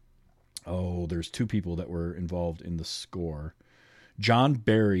there's two people that were involved in the score. John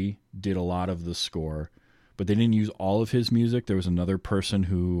Barry did a lot of the score, but they didn't use all of his music. There was another person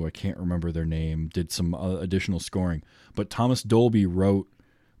who, I can't remember their name, did some additional scoring. But Thomas Dolby wrote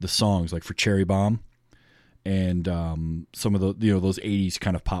the songs, like for Cherry Bomb and some of the those 80s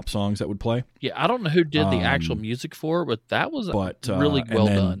kind of pop songs that would play. Yeah, I don't know who did the actual music for it, but that was really well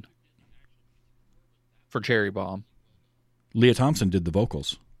done for Cherry Bomb. Leah Thompson did the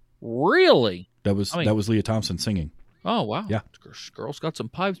vocals. Really? That was Leah Thompson singing. Oh wow! Yeah, girl's got some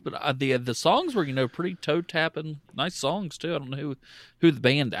pipes, but the songs were pretty toe tapping, nice songs too. I don't know who the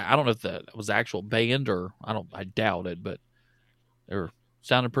band. I don't know if that was the actual band or I doubt it, but they were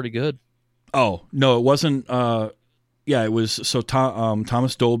sounding pretty good. Oh no, it wasn't. It was. So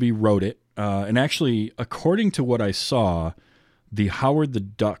Thomas Dolby wrote it, and actually, according to what I saw, the Howard the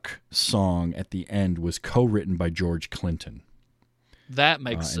Duck song at the end was co-written by George Clinton. That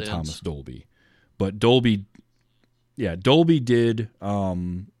makes sense. And Thomas Dolby, but Dolby did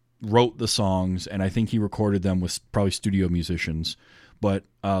wrote the songs, and I think he recorded them with probably studio musicians. But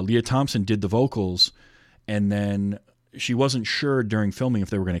Leah Thompson did the vocals, and then she wasn't sure during filming if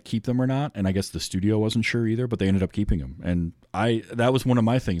they were going to keep them or not, and I guess the studio wasn't sure either. But they ended up keeping them, and that was one of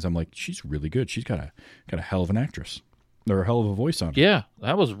my things. I'm like, she's really good. She's got a hell of an actress. or a hell of a voice on it. Yeah,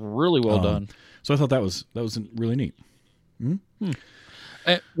 that was really well done. So I thought that was really neat. And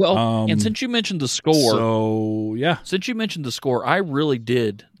since you mentioned the score, So yeah, I really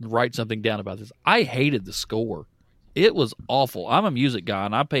did write something down about this. I hated the score. It was awful. I'm a music guy,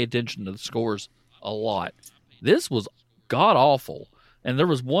 and I pay attention to the scores a lot. This was god awful. And there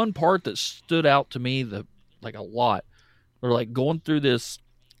was one part that stood out to me like a lot. They're like going through this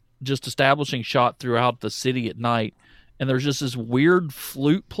just establishing shot throughout the city at night, and there's just this weird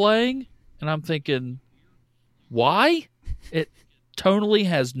flute playing, and I'm thinking, why? It tonally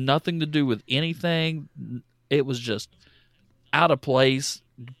has nothing to do with anything. It was just out of place,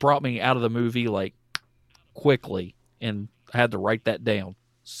 brought me out of the movie like quickly, and I had to write that down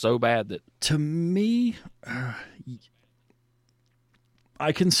so bad that to me,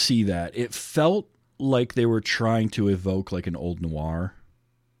 I can see that. It felt like they were trying to evoke like an old noir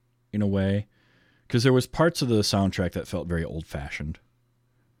in a way, because there was parts of the soundtrack that felt very old-fashioned.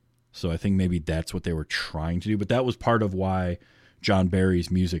 So I think maybe that's what they were trying to do, but that was part of why John Barry's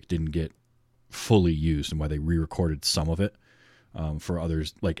music didn't get fully used and why they re-recorded some of it for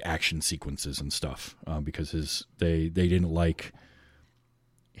others, like action sequences and stuff, because they didn't like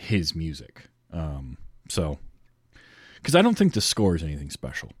his music. So because I don't think the score is anything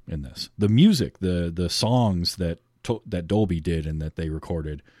special in this. The music, the songs that Dolby did and that they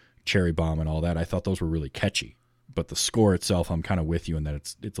recorded, Cherry Bomb and all that, I thought those were really catchy. But the score itself, I'm kind of with you in that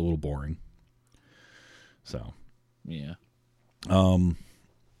it's a little boring. So, yeah.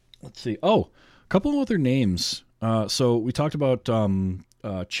 Let's see. Oh, a couple of other names. So we talked about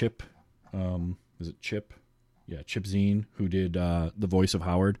Chip. Is it Chip? Yeah, Chip Zien, who did the voice of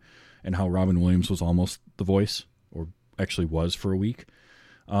Howard, and how Robin Williams was almost the voice, or actually was for a week.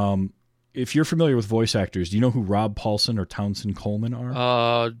 If you're familiar with voice actors, do you know who Rob Paulsen or Townsend Coleman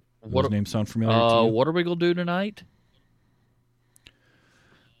are? Those names sound familiar to you? What are we going to do tonight?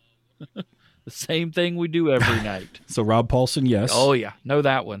 The same thing we do every night. So Rob Paulsen, yes. Oh, yeah. Know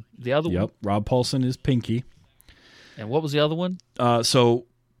that one. The other one? Yep, Rob Paulsen is Pinky. And what was the other one? So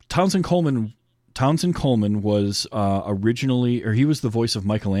Townsend Coleman was originally, or he was the voice of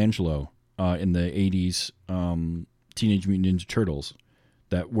Michelangelo in the 80s Teenage Mutant Ninja Turtles,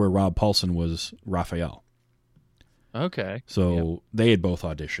 where Rob Paulsen was Raphael. Okay. So they had both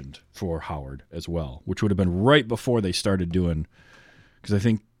auditioned for Howard as well, which would have been right before they started doing, because I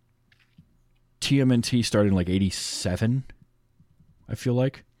think TMNT started in like 87, I feel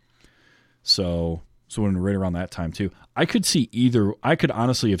like. So when right around that time too. I could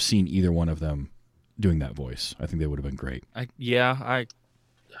honestly have seen either one of them doing that voice. I think they would have been great.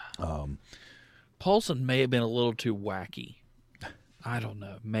 Paulson may have been a little too wacky. I don't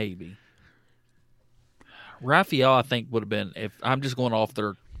know, maybe. Raphael, I think, would have been, if I'm just going off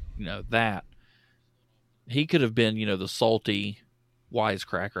their, that, he could have been, the salty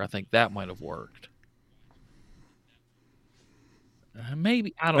wisecracker. I think that might have worked.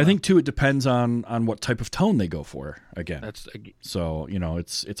 Maybe, I don't know. I think, too, it depends on what type of tone they go for, again. So,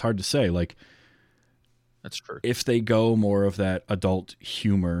 it's hard to say. Like, that's true. If they go more of that adult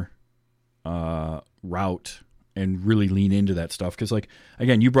humor route and really lean into that stuff, because, like,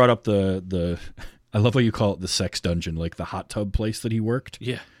 again, you brought up the I love how you call it the sex dungeon, like the hot tub place that he worked.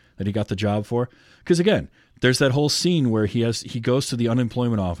 Yeah. That he got the job for. Because again, there's that whole scene where he goes to the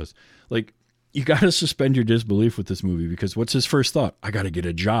unemployment office. Like, you got to suspend your disbelief with this movie, because what's his first thought? I got to get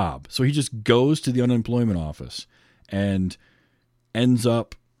a job. So he just goes to the unemployment office and ends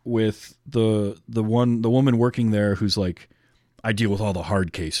up with the woman working there who's like, I deal with all the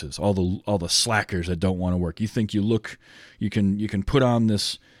hard cases, all the slackers that don't want to work. You think you can put on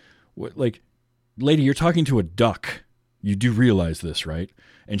this, like, lady, you're talking to a duck. You do realize this, right?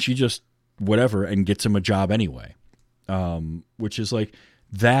 And she just whatever and gets him a job anyway. Which is like,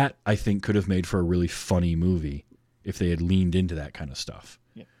 that I think could have made for a really funny movie if they had leaned into that kind of stuff.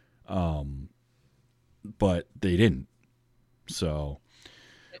 Yeah. But they didn't. So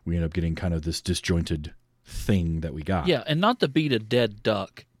we end up getting kind of this disjointed thing that we got. Yeah, and not to beat a dead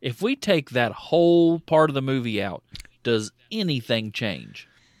duck. If we take that whole part of the movie out, does anything change?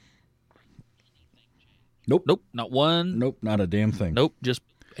 Nope, not one. Nope, not a damn thing. Nope, just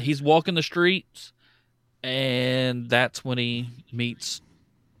he's walking the streets, and that's when he meets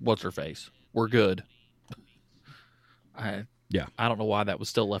what's-her-face. We're good. I don't know why that was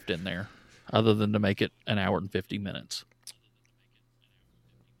still left in there, other than to make it an hour and 50 minutes.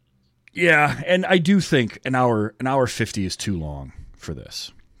 Yeah, and I do think an hour 50 is too long for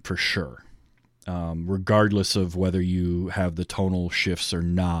this, for sure. Regardless of whether you have the tonal shifts or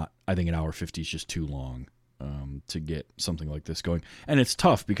not, I think an hour 50 is just too long. to get something like this going. And it's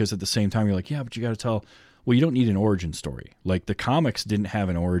tough because at the same time you're like, yeah, but you got to tell. Well, you don't need an origin story. Like the comics didn't have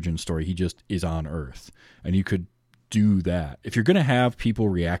an origin story. He just is on Earth, and you could do that if you're going to have people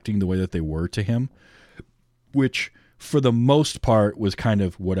reacting the way that they were to him, which for the most part was kind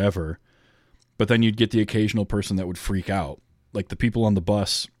of whatever. But then you'd get the occasional person that would freak out, like the people on the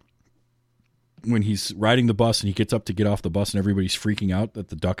bus. When he's riding the bus and he gets up to get off the bus and everybody's freaking out that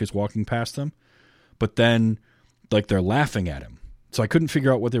the duck is walking past them. But then like they're laughing at him. So I couldn't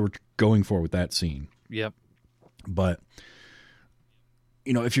figure out what they were going for with that scene. Yep. But,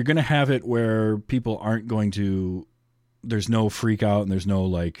 you know, if you're going to have it where people aren't going to, there's no freak out and there's no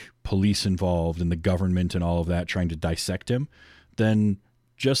like police involved and the government and all of that trying to dissect him, then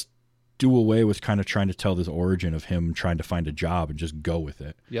just do away with kind of trying to tell this origin of him trying to find a job and just go with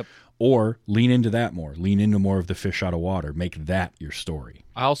it. Yep. Or lean into that more. Lean into more of the fish out of water. Make that your story.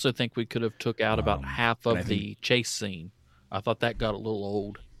 I also think we could have took out about half of I the chase scene. I thought that got a little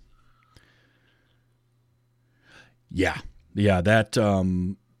old. Yeah. Yeah, that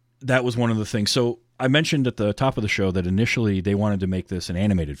was one of the things. So I mentioned at the top of the show that initially they wanted to make this an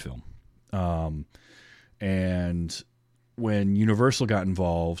animated film. And when Universal got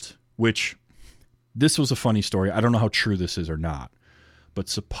involved, which this was a funny story. I don't know how true this is or not. But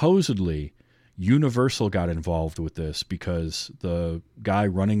supposedly, Universal got involved with this because the guy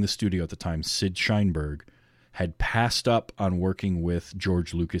running the studio at the time, Sid Sheinberg, had passed up on working with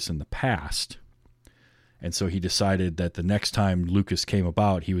George Lucas in the past. And so he decided that the next time Lucas came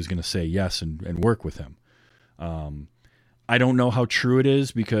about, he was going to say yes and work with him. I don't know how true it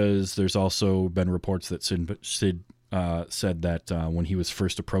is because there's also been reports that Sid said that when he was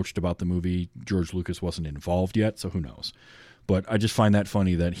first approached about the movie, George Lucas wasn't involved yet, so who knows. But I just find that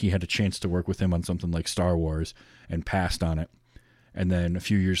funny that he had a chance to work with him on something like Star Wars and passed on it. And then a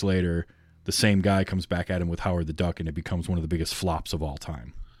few years later, the same guy comes back at him with Howard the Duck, and it becomes one of the biggest flops of all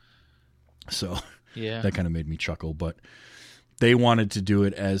time. So Yeah. that kind of made me chuckle. But they wanted to do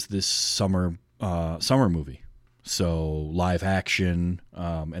it as this summer movie. So live action,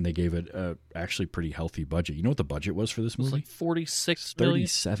 and they gave it a actually pretty healthy budget. You know what the budget was for this It was movie? like 46 million.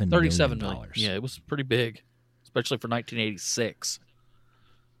 $37 $37 million. million. Yeah, it was pretty big, especially for 1986.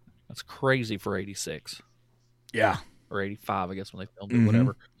 That's crazy for 86 Yeah. or 85, I guess, when they filmed it,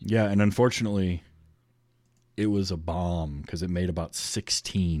 whatever. Yeah, and unfortunately, it was a bomb because it made about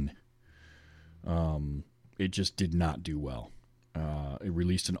 16. It just did not do well. It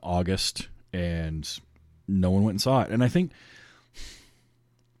released in August, and no one went and saw it. And I think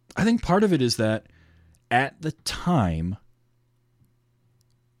part of it is that at the time,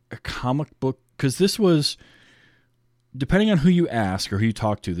 a comic book, because this was, depending on who you ask or who you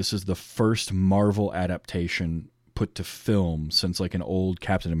talk to, this is the first Marvel adaptation put to film since like an old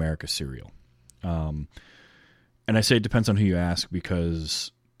Captain America serial. And I say it depends on who you ask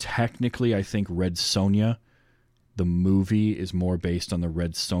because technically I think Red Sonja, the movie, is more based on the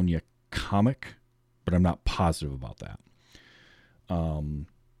Red Sonja comic, but I'm not positive about that.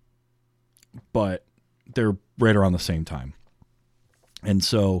 But they're right around the same time. And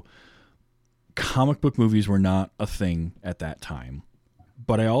so comic book movies were not a thing at that time.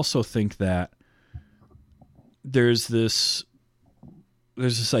 But I also think that there's this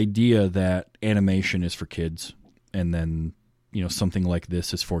idea that animation is for kids, and then, you know, something like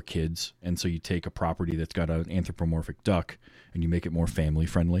this is for kids. And so you take a property that's got an anthropomorphic duck and you make it more family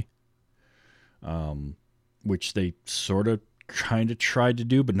friendly. Which they sort of kind of tried to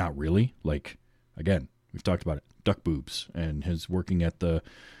do, but not really. Like, again, we've talked about it. Duck boobs, and his working at that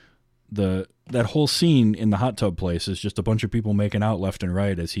whole scene in the hot tub place is just a bunch of people making out left and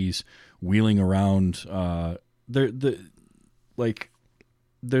right as he's wheeling around.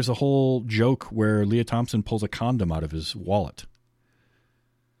 There's a whole joke where Leah Thompson pulls a condom out of his wallet.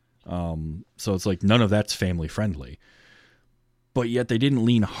 So it's like none of that's family friendly. But yet they didn't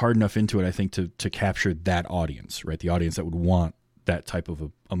lean hard enough into it, I think, to capture that audience, right? The audience that would want that type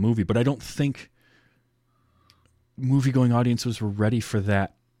of a movie. But I don't think movie-going audiences were ready for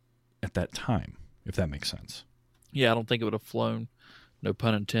that at that time, if that makes sense. Yeah, I don't think it would have flown, no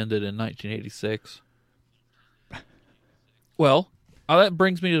pun intended, in 1986. Well, that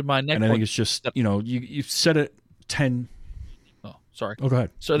brings me to my next And I point. think it's just, you know, you said it 10... Oh, sorry. Oh, go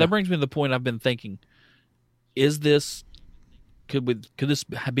ahead. So that brings me to the point I've been thinking. Is this... Could this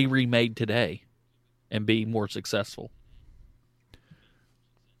be remade today and be more successful?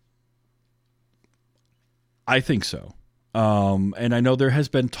 I think so. And I know there has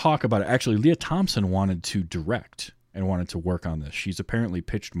been talk about it. Actually, Leah Thompson wanted to direct and wanted to work on this. She's apparently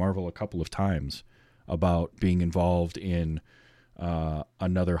pitched Marvel a couple of times about being involved in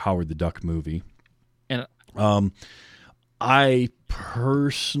another Howard the Duck movie. And I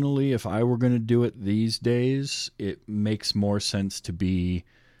personally, if I were going to do it these days, it makes more sense to be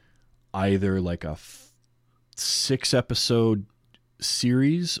either like a 6-episode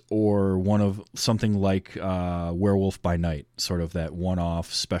series or one of something like Werewolf by Night, sort of that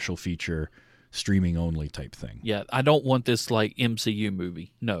one-off special feature streaming only type thing. Yeah, I don't want this like MCU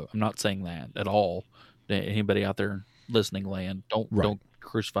movie. No, I'm not saying that at all. Anybody out there listening land, don't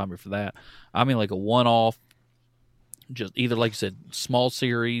crucify me for that. I mean like a one-off, just either like you said, small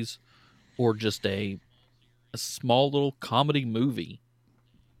series or just a small little comedy movie.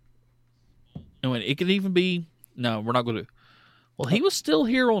 And it could even be, no, we're not going to. Well, he was still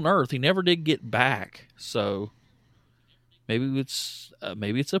here on Earth. He never did get back. So maybe it's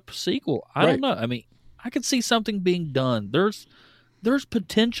a sequel. I don't know. I mean, I could see something being done. There's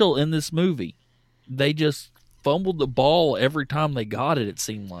potential in this movie. They just fumbled the ball every time they got it, it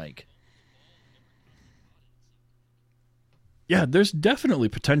seemed like. Yeah, there's definitely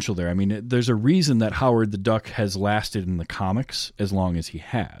potential there. I mean, there's a reason that Howard the Duck has lasted in the comics as long as he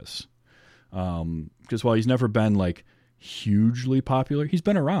has. Because while he's never been like hugely popular, he's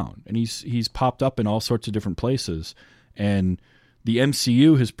been around and he's popped up in all sorts of different places. And the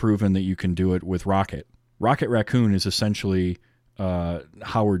MCU has proven that you can do it with Rocket. Rocket Raccoon is essentially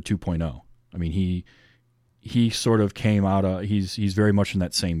Howard 2.0. I mean, he sort of came out of, he's very much in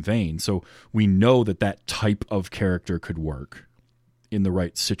that same vein. So we know that type of character could work in the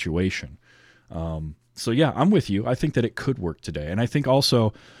right situation. So yeah, I'm with you. I think that it could work today. And I think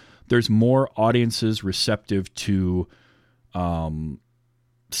also there's more audiences receptive to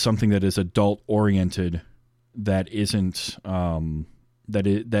something that is adult oriented that isn't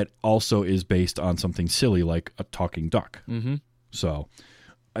that also is based on something silly like a talking duck. Mm-hmm. So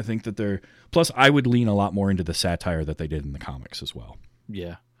I think that they're, plus I would lean a lot more into the satire that they did in the comics as well.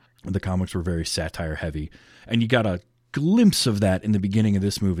 Yeah. The comics were very satire heavy, and you got a glimpse of that in the beginning of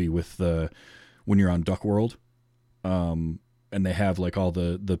this movie with when you're on Duck World. And they have like all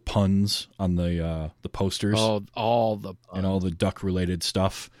the puns on the posters. Oh, all the puns. And all the duck related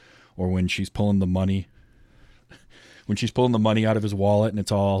stuff, or when she's pulling the money. When she's pulling the money out of his wallet and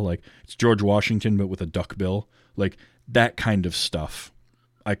it's all like it's George Washington but with a duck bill, like that kind of stuff.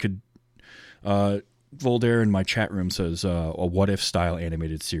 I could Voltaire in my chat room says a what if style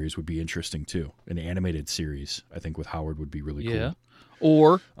animated series would be interesting too. An animated series I think with Howard would be really cool.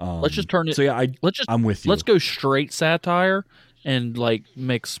 Or let's just turn it. So yeah, I'm with you. Let's go straight satire and like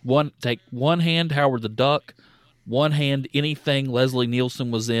take one hand Howard the Duck, one hand anything Leslie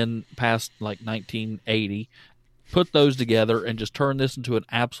Nielsen was in past like 1980. Put those together and just turn this into an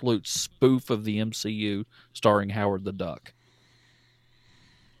absolute spoof of the MCU starring Howard the Duck.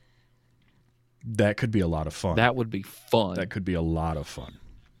 That could be a lot of fun. That would be fun. That could be a lot of fun.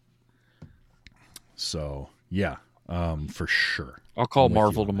 So, yeah, for sure. I'll call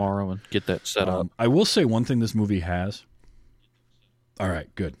Marvel tomorrow and get that set up. I will say one thing this movie has. All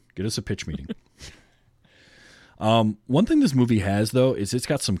right, good. Get us a pitch meeting. One thing this movie has, though, is it's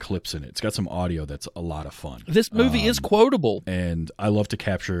got some clips in it. It's got some audio that's a lot of fun. This movie is quotable. And I love to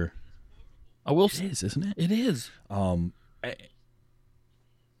capture... I will. It is, isn't it? It is. And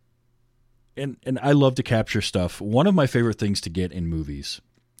I love to capture stuff. One of my favorite things to get in movies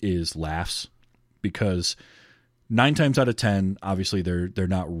is laughs, because 9 times out of 10, obviously they're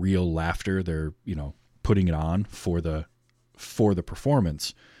not real laughter. They're, putting it on for the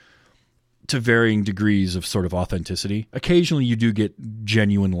performance to varying degrees of sort of authenticity. Occasionally you do get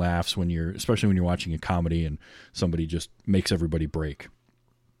genuine laughs especially when you're watching a comedy and somebody just makes everybody break.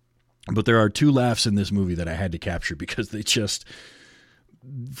 But there are 2 laughs in this movie that I had to capture because they just,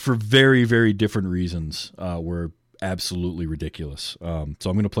 for very, very different reasons, were absolutely ridiculous. So I'm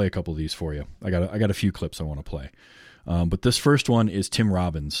going to play a couple of these for you. I got a few clips I want to play. But this first one is Tim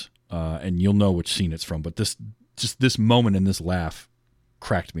Robbins, and you'll know which scene it's from. But this moment and this laugh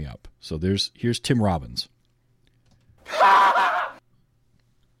cracked me up. So here's Tim Robbins.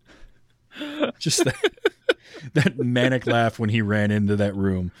 Just that manic laugh when he ran into that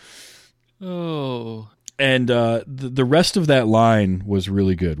room. Oh. And the rest of that line was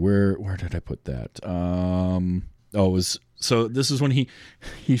really good. Where did I put that? This is when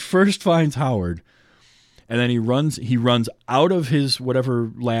he first finds Howard, and then he runs out of his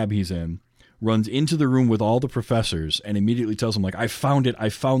whatever lab he's in, runs into the room with all the professors, and immediately tells them, like, I found it, I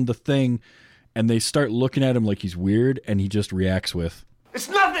found the thing. And they start looking at him like he's weird, and he just reacts with, It's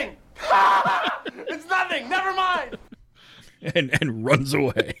nothing! It's nothing! Never mind! And runs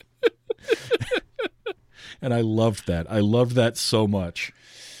away. And I loved that. I loved that so much.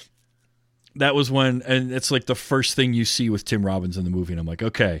 that was when, and it's like the first thing you see with Tim Robbins in the movie, and I'm like,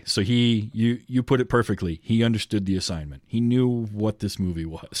 okay, so you put it perfectly. He understood the assignment. He knew what this movie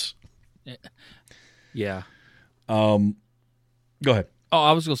was. Yeah. Go ahead. Oh,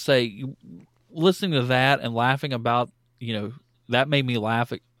 I was going to say, listening to that and laughing about, that made me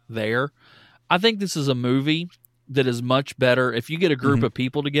laugh there. I think this is a movie that is much better. If you get a group of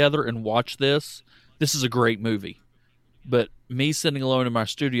people together and watch this is a great movie. But me sitting alone in my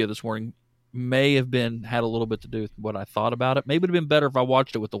studio this morning may have had a little bit to do with what I thought about it. Maybe it would have been better if I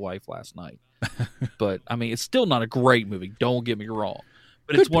watched it with the wife last night. But, I mean, it's still not a great movie. Don't get me wrong.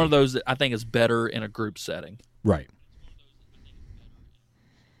 But it's one of those that I think is better in a group setting. Right.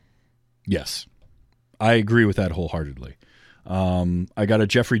 Yes. I agree with that wholeheartedly. I got a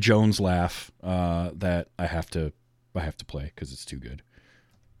Jeffrey Jones laugh that I have to play because it's too good.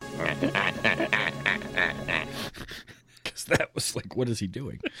 Because that was like, what is he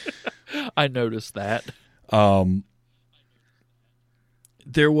doing? I noticed that.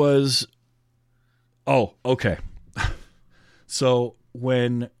 There was... Oh, okay. So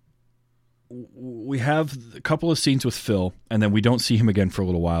when we have a couple of scenes with Phil, and then we don't see him again for a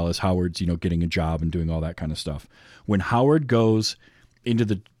little while as Howard's, getting a job and doing all that kind of stuff. When Howard goes into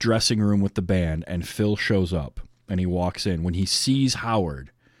the dressing room with the band and Phil shows up and he walks in, when he sees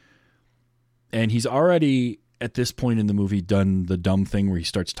Howard, and he's already at this point in the movie done the dumb thing where he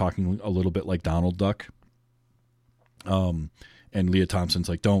starts talking a little bit like Donald Duck. And Leah Thompson's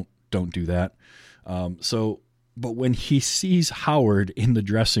like, don't do that. But when he sees Howard in the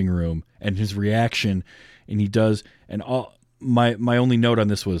dressing room and his reaction, and he does, and all my only note on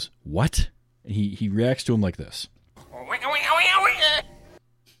this was, what? And he reacts to him like this.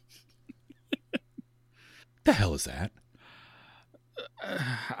 The hell is that?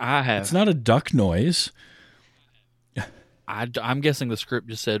 It's not a duck noise. I'm guessing the script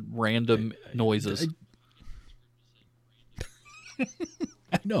just said random noises. I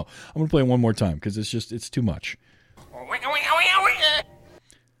know. I'm going to play it one more time because it's too much.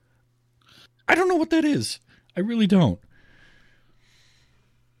 I don't know what that is. I really don't.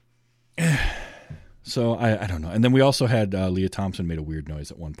 So I don't know. And then we also had Leah Thompson made a weird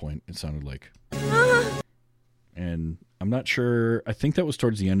noise at one point. It sounded like... And I'm not sure. I think that was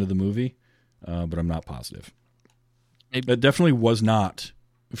towards the end of the movie, but I'm not positive. It definitely was not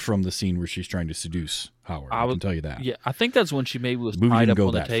from the scene where she's trying to seduce Howard. I can tell you that. Yeah, I think that's when she maybe was tied up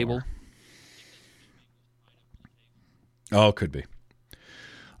on the table. Far. Oh, could be.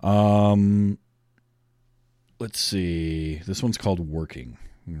 Let's see. This one's called Working.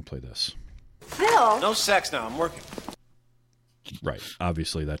 I'm going to play this. Phil! No sex now. I'm working. Right.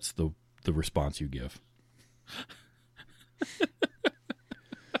 Obviously, that's the response you give.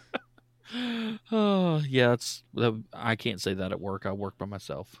 Oh, yeah, I can't say that at work. I work by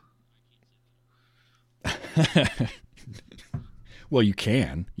myself. Well, you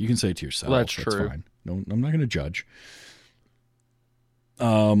can. You can say it to yourself. Well, that's true. Fine. No, I'm not going to judge.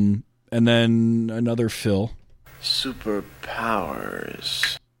 And then another Phil.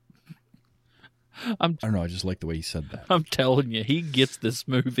 Superpowers. I don't know. I just like the way he said that. I'm telling you, he gets this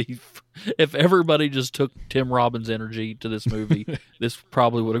movie. If everybody just took Tim Robbins' energy to this movie, this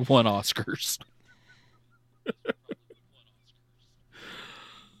probably would have won Oscars.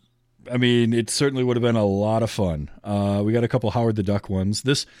 I mean, it certainly would have been a lot of fun. We got a couple Howard the Duck ones.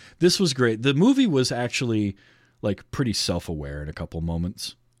 This was great. The movie was actually like pretty self-aware in a couple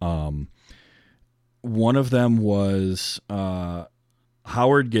moments. One of them was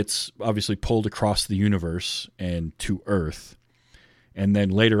Howard gets obviously pulled across the universe and to Earth. And then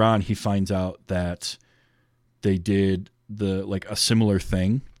later on, he finds out that they did a similar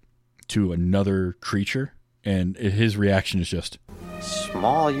thing to another creature. And his reaction is just...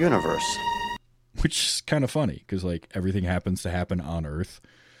 Small universe. Which is kind of funny, because everything happens to happen on Earth.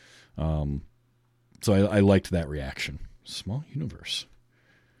 So I liked that reaction. Small universe.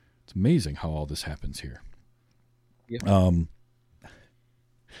 It's amazing how all this happens here. Yeah.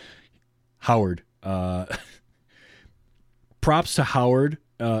 Howard. Props to Howard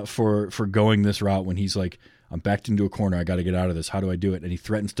for going this route when he's like, I'm backed into a corner. I got to get out of this. How do I do it? And he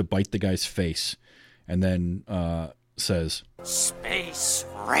threatens to bite the guy's face, and then says, Space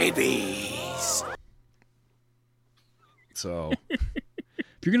rabies. So, if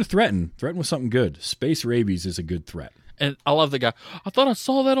you're going to threaten with something good. Space rabies is a good threat. And I love the guy. I thought I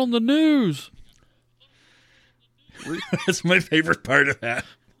saw that on the news. That's my favorite part of that.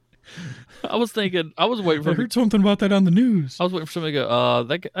 I was waiting I heard something about that on the news. I was waiting for somebody to go,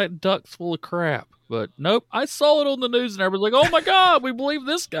 that duck's full of crap. But nope, I saw it on the news and everybody's like, oh my God, we believe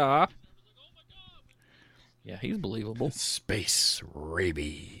this guy. Yeah, he's believable. Space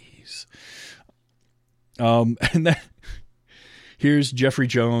rabies. And then here's Jeffrey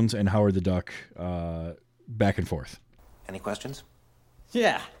Jones and Howard the Duck back and forth. Any questions?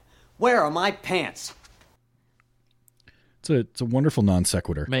 Yeah. Where are my pants? It's a wonderful non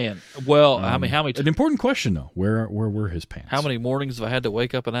sequitur. Man, well, how many An important question though. Where were his pants? how many mornings have I had to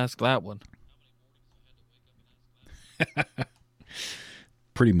wake up and ask that one?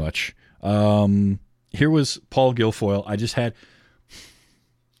 Pretty much. Here was Paul Guilfoyle.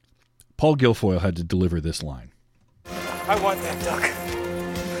 Paul Guilfoyle had to deliver this line. I want that duck.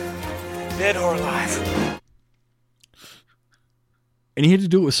 Dead or alive. And he had to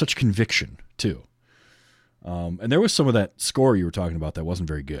do it with such conviction, too. And there was some of that score you were talking about that wasn't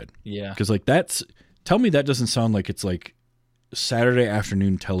very good. Yeah. Because, tell me that doesn't sound like it's like Saturday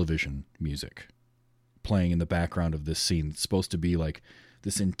afternoon television music playing in the background of this scene. It's supposed to be like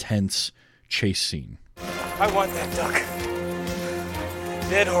this intense chase scene. I want that duck.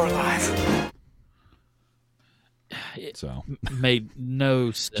 Dead or alive. So Made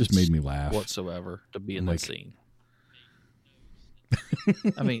no sense. just made me laugh whatsoever to be in Like- that scene.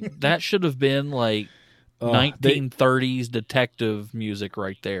 I mean, that should have been like 1930s detective music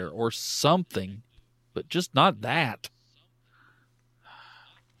right there or something, but just not that.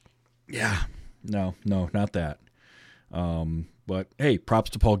 Yeah. No, not that. But hey, props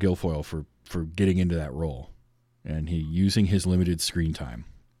to Paul Guilfoyle for getting into that role and he using his limited screen time.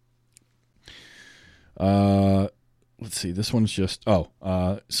 Let's see. This one's just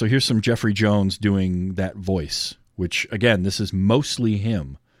so here's some Jeffrey Jones doing that voice, which again, this is mostly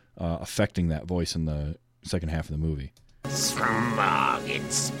him affecting that voice in the second half of the movie. Smog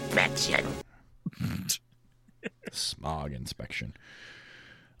inspection. Smog inspection.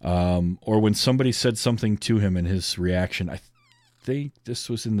 Or when somebody said something to him and his reaction, I think this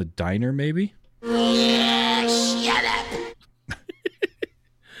was in the diner, maybe? Yeah, shut up.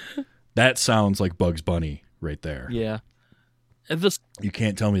 That sounds like Bugs Bunny right there. Yeah. And this, You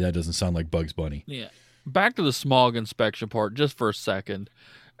can't tell me that doesn't sound like Bugs Bunny. yeah. Back to the smog inspection part just for a second.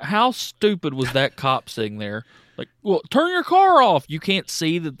 How stupid was that cop sitting there? Like, well, turn your car off. You can't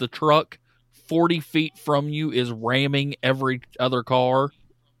see that the truck 40 feet from you is ramming every other car.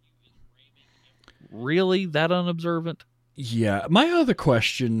 Really? That unobservant? Yeah. My other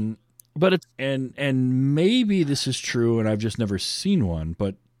question, But it's and maybe this is true and I've just never seen one,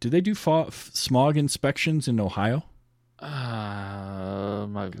 but do they do smog inspections in Ohio?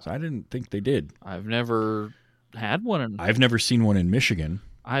 Because I didn't think they did. I've never had one. I've never seen one in Michigan,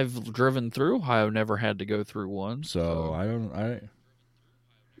 I've driven through Ohio, never had to go through one. so I don't.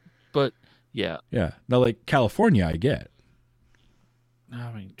 But yeah, Yeah. Now, like California, I get.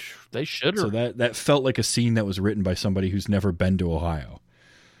 I mean, they should So have. that felt like a scene that was written by somebody who's never been to Ohio.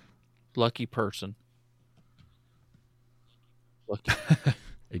 Lucky person. Lucky.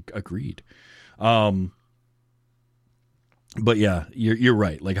 Agreed. But yeah, you're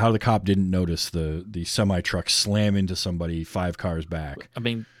right. Like how the cop didn't notice the semi truck slam into somebody 5 cars back. I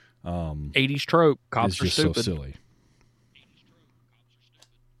mean, 80s trope. Is Cops are just stupid. so silly.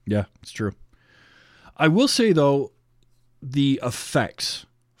 Yeah, it's true. I will say though, the effects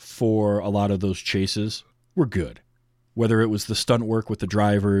for a lot of those chases were good. Whether it was the stunt work with the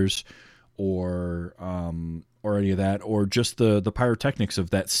drivers or any of that, or just the pyrotechnics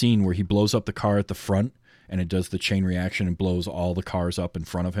of that scene where he blows up the car at the front and it does the chain reaction and blows all the cars up in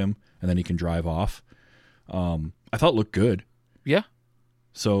front of him and then he can drive off. I thought it looked good. Yeah.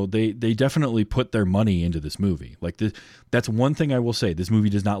 So they definitely put their money into this movie. Like that's one thing I will say. This movie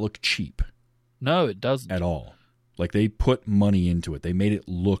does not look cheap No, it doesn't. at all. Like they put money into it. They made it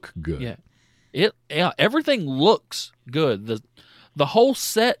look good. Yeah. Everything looks good. The whole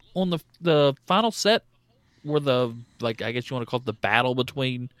set on the final set where I guess you want to call it the battle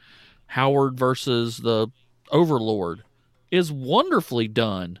between Howard versus the Overlord is wonderfully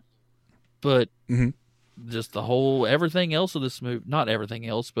done. But just everything else of this movie, not everything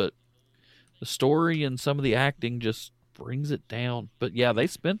else, but the story and some of the acting just brings it down. But yeah, they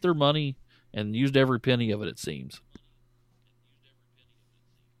spent their money and used every penny of it, it seems.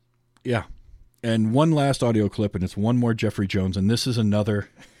 Yeah. And one last audio clip, and it's one more Jeffrey Jones, and this is another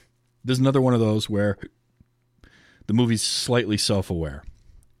one of those where the movie's slightly self-aware.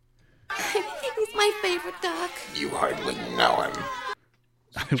 He's my favorite duck. You hardly know him.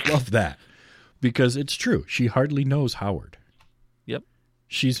 I love that because it's true. She hardly knows Howard. Yep.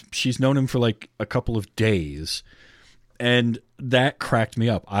 She's known him for like a couple of days, and that cracked me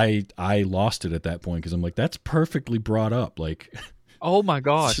up. I lost it at that point because I'm like, that's perfectly brought up. Like, Oh my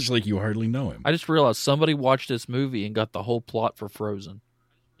gosh. it's just like you hardly know him. I just realized somebody watched this movie and got the whole plot for Frozen,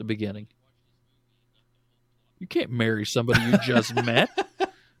 the beginning. You can't marry somebody you just met.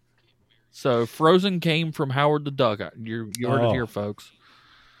 So Frozen came from Howard the Duck. You heard it here, folks.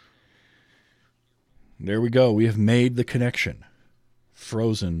 There we go. We have made the connection.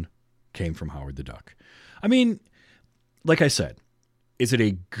 Frozen came from Howard the Duck. I mean, like I said, is it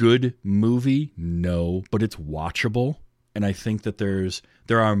a good movie? No, but it's watchable. And I think that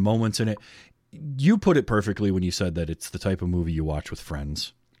there are moments in it. You put it perfectly when you said that it's the type of movie you watch with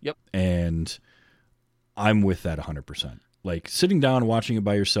friends. Yep. And I'm with that 100%. Like, sitting down and watching it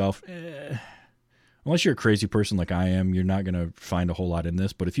by yourself, unless you're a crazy person like I am, you're not going to find a whole lot in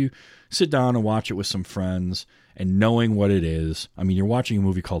this. But if you sit down and watch it with some friends and knowing what it is, I mean, you're watching a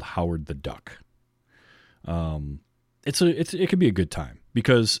movie called Howard the Duck. It could be a good time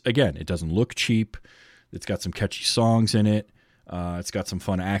because, again, it doesn't look cheap. It's got some catchy songs in it. It's got some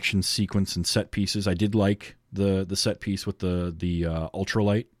fun action sequence and set pieces. I did like the set piece with the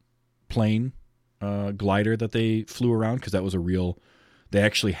ultralight plane glider that they flew around, because that was a real. They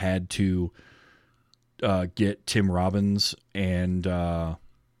actually had to get Tim Robbins and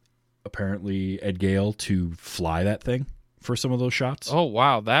apparently Ed Gale to fly that thing for some of those shots. Oh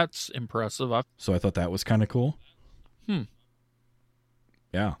wow, that's impressive. So I thought that was kind of cool.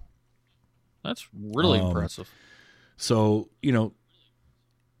 Yeah, that's really impressive. So,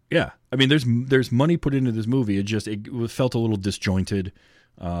 yeah. I mean, there's money put into this movie. It felt a little disjointed.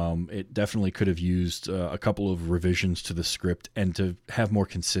 It definitely could have used a couple of revisions to the script and to have more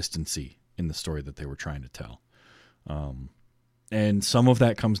consistency in the story that they were trying to tell. And some of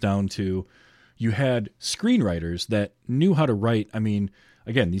that comes down to you had screenwriters that knew how to write. I mean,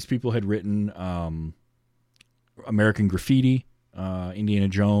 again, these people had written American Graffiti, Indiana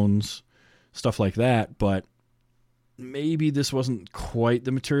Jones, stuff like that, but maybe this wasn't quite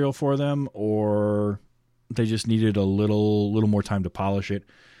the material for them, or they just needed a little more time to polish it.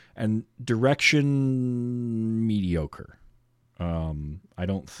 And direction, mediocre. I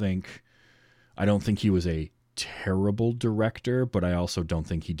don't think he was a terrible director, but I also don't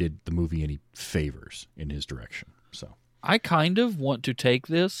think he did the movie any favors in his direction. So I kind of want to take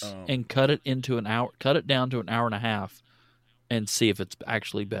this and cut it down to an hour and a half, and see if it's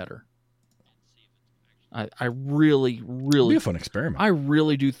actually better. I really, it'll be a fun experiment. I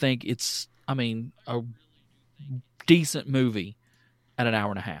really do think it's, a decent movie at an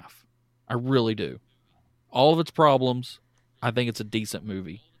hour and a half. I really do. All of its problems, I think it's a decent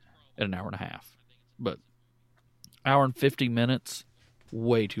movie at an hour and a half. But hour and 50 minutes,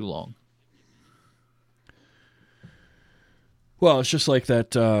 way too long. Well, it's just like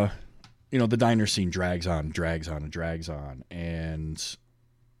that, the diner scene drags on. And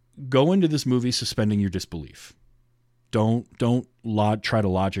go into this movie suspending your disbelief. Don't try to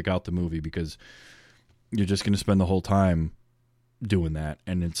logic out the movie, because you're just going to spend the whole time doing that,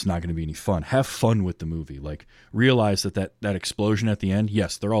 and it's not going to be any fun. Have fun with the movie. Like, realize that explosion at the end,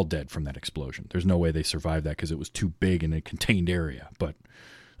 yes, they're all dead from that explosion. There's no way they survived that because it was too big in a contained area. But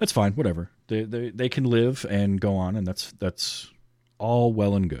that's fine, whatever. They can live and go on, and that's all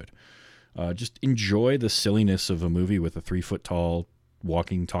well and good. Just enjoy the silliness of a movie with a 3-foot-tall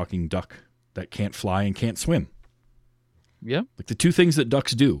walking, talking duck that can't fly and can't swim. Yeah. Like the two things that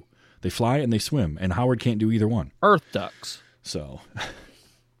ducks do. They fly and they swim, and Howard can't do either one. Earth ducks. So,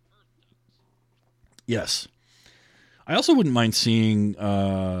 yes. I also wouldn't mind seeing,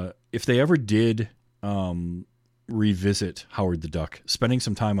 if they ever did revisit Howard the Duck, spending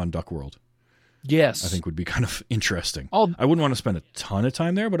some time on Duck World. Yes. I think would be kind of interesting. I wouldn't want to spend a ton of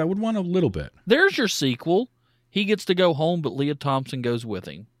time there, but I would want a little bit. There's your sequel. He gets to go home, but Leah Thompson goes with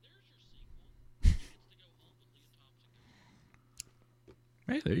him.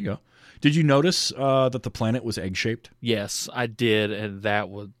 Hey, there you go. Did you notice that the planet was egg-shaped? Yes, I did, and that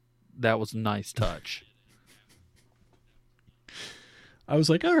was a nice touch. I was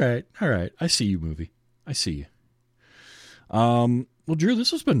like, all right. I see you, movie. I see you. Well, Drew,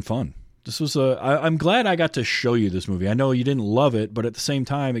 this has been fun. This was I'm glad I got to show you this movie. I know you didn't love it, but at the same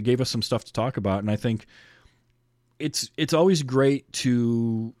time, it gave us some stuff to talk about, and I think it's always great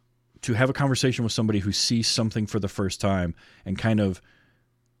to have a conversation with somebody who sees something for the first time and kind of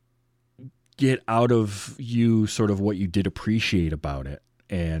get out of you sort of what you did appreciate about it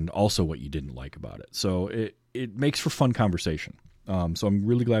and also what you didn't like about it. So it makes for fun conversation. So I'm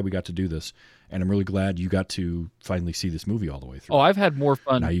really glad we got to do this, and I'm really glad you got to finally see this movie all the way through. Oh, I've had more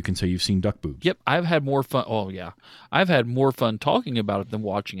fun. Now you can say you've seen duck boobs. Yep, I've had more fun. Oh, yeah. I've had more fun talking about it than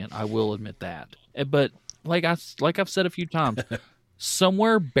watching it. I will admit that. But like I've said a few times,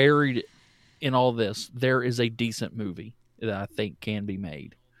 somewhere buried in all this, there is a decent movie that I think can be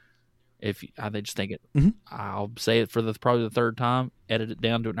made. If I just think it, I'll say it for probably the third time, edit it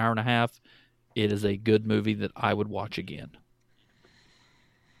down to an hour and a half. It is a good movie that I would watch again.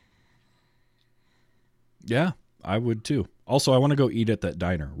 Yeah, I would too. Also, I want to go eat at that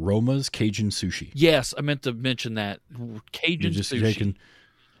diner, Roma's Cajun Sushi. Yes, I meant to mention that. Cajun sushi.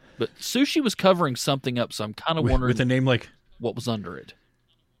 But sushi was covering something up, so I'm kind of wondering with a name like what was under it.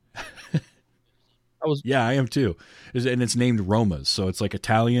 Yeah, I am too. And it's named Roma's, so it's like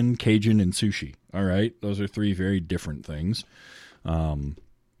Italian, Cajun, and sushi. All right, those are three very different things.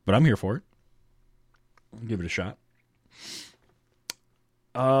 But I'm here for it. I'll give it a shot.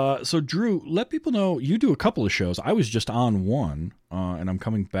 So Drew, let people know you do a couple of shows. I was just on one, and I'm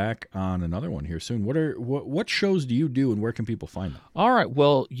coming back on another one here soon. What shows do you do, and where can people find them? All right.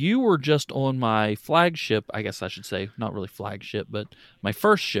 Well, you were just on my flagship, I guess I should say, not really flagship, but my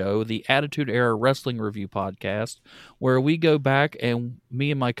first show, the Attitude Era Wrestling Review Podcast, where we go back and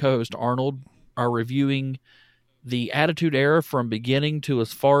me and my co-host Arnold are reviewing the Attitude Era from beginning to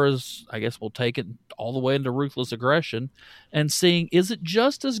as far as, I guess we'll take it all the way into Ruthless Aggression, and seeing, is it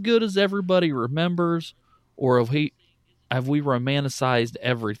just as good as everybody remembers, or have we romanticized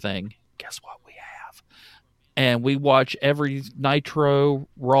everything? Guess what we have. And we watch every Nitro,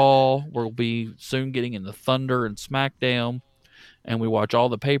 Raw. We'll be soon getting into Thunder and SmackDown, and we watch all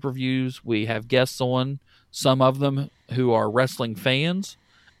the pay-per-views. We have guests on, some of them who are wrestling fans,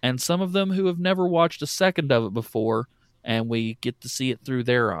 and some of them who have never watched a second of it before, and we get to see it through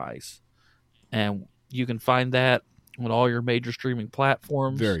their eyes. And you can find that on all your major streaming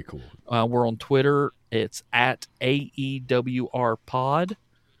platforms. Very cool. We're on Twitter. It's at AEWRPod.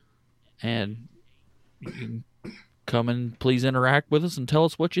 And you can come and please interact with us and tell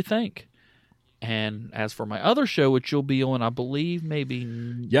us what you think. And as for my other show, which you'll be on, I believe, maybe...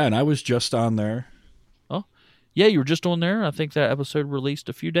 Yeah, and I was just on there. Oh, yeah, you were just on there. I think that episode released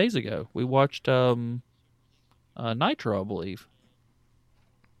a few days ago. We watched Nitro, I believe,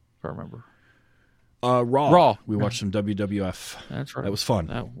 if I remember. Raw. We watched some WWF. That's right. That was fun.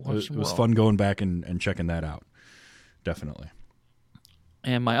 It was fun going back and checking that out. Definitely.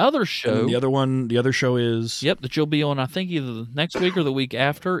 And my other show... And the other show is... Yep, that you'll be on, I think, either the next week or the week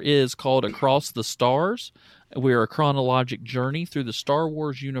after, is called Across the Stars. We are a chronologic journey through the Star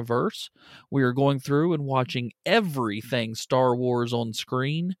Wars universe. We are going through and watching everything Star Wars on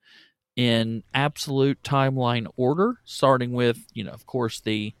screen in absolute timeline order, starting with, of course,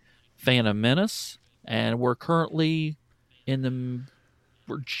 the Phantom Menace. And we're currently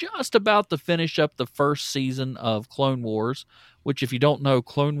we're just about to finish up the first season of Clone Wars, which, if you don't know,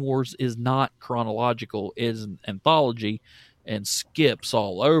 Clone Wars is not chronological, it is an anthology and skips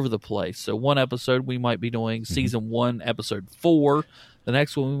all over the place. So one episode we might be doing season 1, episode 4. The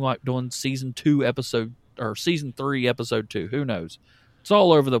next one we might be doing season 3, episode 2. Who knows? It's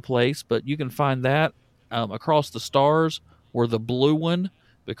all over the place, but you can find that Across the Stars. We're the blue one,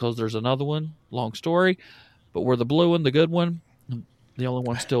 because there's another one. Long story. But we're the blue one, the good one. The only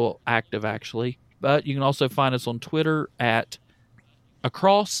one still active, actually. But you can also find us on Twitter at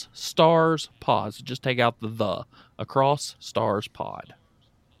Across Stars Pod. So just take out the Across Stars Pod.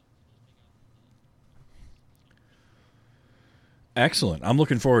 Excellent. I'm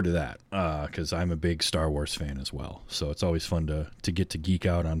looking forward to that because I'm a big Star Wars fan as well. So it's always fun to get to geek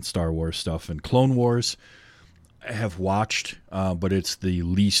out on Star Wars stuff. And Clone Wars I have watched, but it's the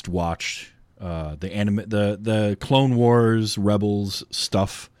least watched. The Clone Wars Rebels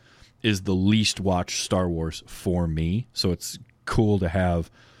stuff is the least watched Star Wars for me. So it's cool to have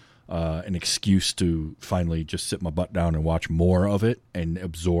an excuse to finally just sit my butt down and watch more of it and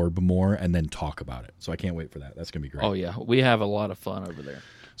absorb more and then talk about it. So I can't wait for that. That's going to be great. Oh, yeah. We have a lot of fun over there.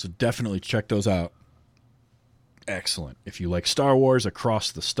 So definitely check those out. Excellent. If you like Star Wars,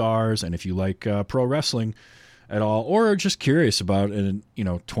 Across the Stars, and if you like pro wrestling at all, or are just curious about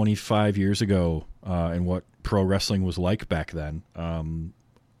 25 years ago and what pro wrestling was like back then,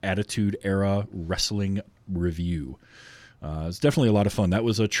 Attitude Era Wrestling Review. It's definitely a lot of fun. That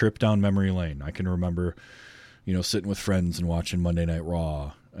was a trip down memory lane. I can remember, sitting with friends and watching Monday Night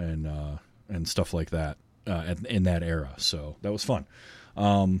Raw and stuff like that in that era. So that was fun.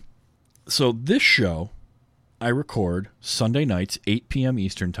 So this show I record Sunday nights, 8 p.m.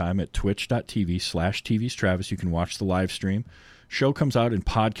 Eastern Time at twitch.tv/TVsTravis. You can watch the live stream. Show comes out in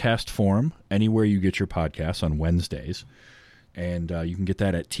podcast form anywhere you get your podcasts on Wednesdays. And you can get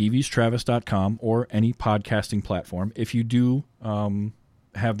that at tvstravis.com or any podcasting platform. If you do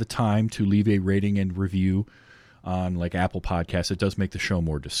have the time to leave a rating and review on like Apple Podcasts, it does make the show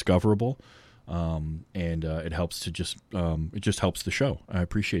more discoverable. And it helps to it just helps the show. I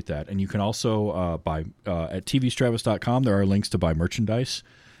appreciate that. And you can also buy at tvstravis.com. There are links to buy merchandise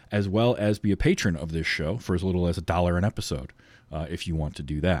as well as be a patron of this show for as little as $1 an episode if you want to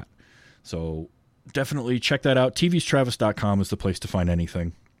do that. So definitely check that out. tvstravis.com is the place to find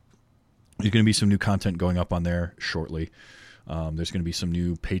anything. There's going to be some new content going up on there shortly. There's going to be some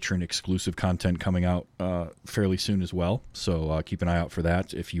new patron exclusive content coming out fairly soon as well. So keep an eye out for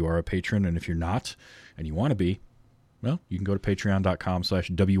that if you are a patron. And if you're not and you want to be, well, you can go to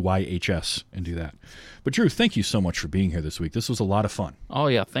patreon.com/WYHS and do that. But Drew, thank you so much for being here this week. This was a lot of fun. Oh,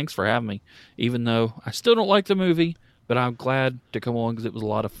 yeah. Thanks for having me. Even though I still don't like the movie, but I'm glad to come on because it was a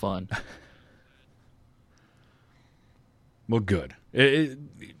lot of fun. Well, good.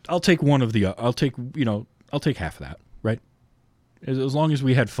 I'll take one of the. I'll take half of that. Right. As long as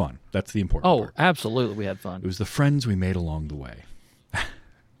we had fun, that's the important part. Oh, absolutely, we had fun. It was the friends we made along the way.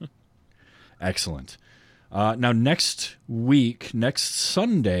 Excellent. Now, next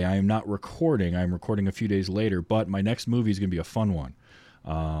Sunday, I am not recording. I'm recording a few days later, but my next movie is going to be a fun one.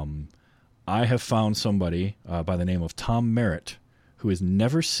 I have found somebody by the name of Tom Merritt who has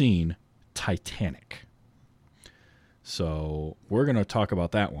never seen Titanic. So we're going to talk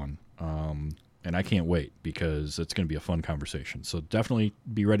about that one. And I can't wait because it's going to be a fun conversation. So definitely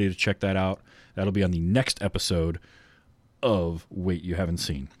be ready to check that out. That'll be on the next episode of Wait You Haven't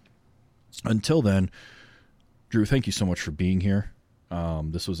Seen. Until then, Drew, thank you so much for being here.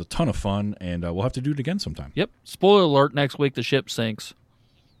 This was a ton of fun, and we'll have to do it again sometime. Yep. Spoiler alert, next week the ship sinks.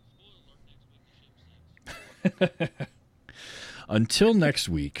 Until next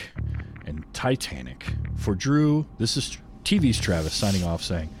week, and Titanic. For Drew, this is TV's Travis signing off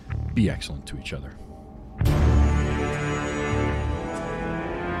saying, be excellent to each other.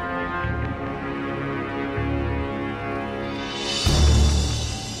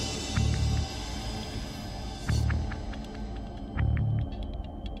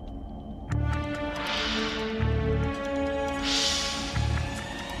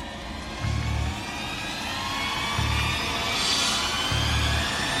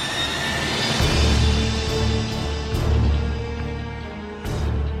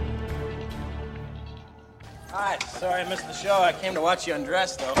 Hi, sorry I missed the show. I came to watch you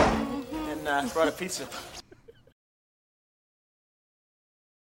undress, though, and brought a pizza.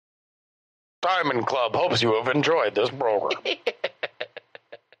 Diamond Club hopes you have enjoyed this program.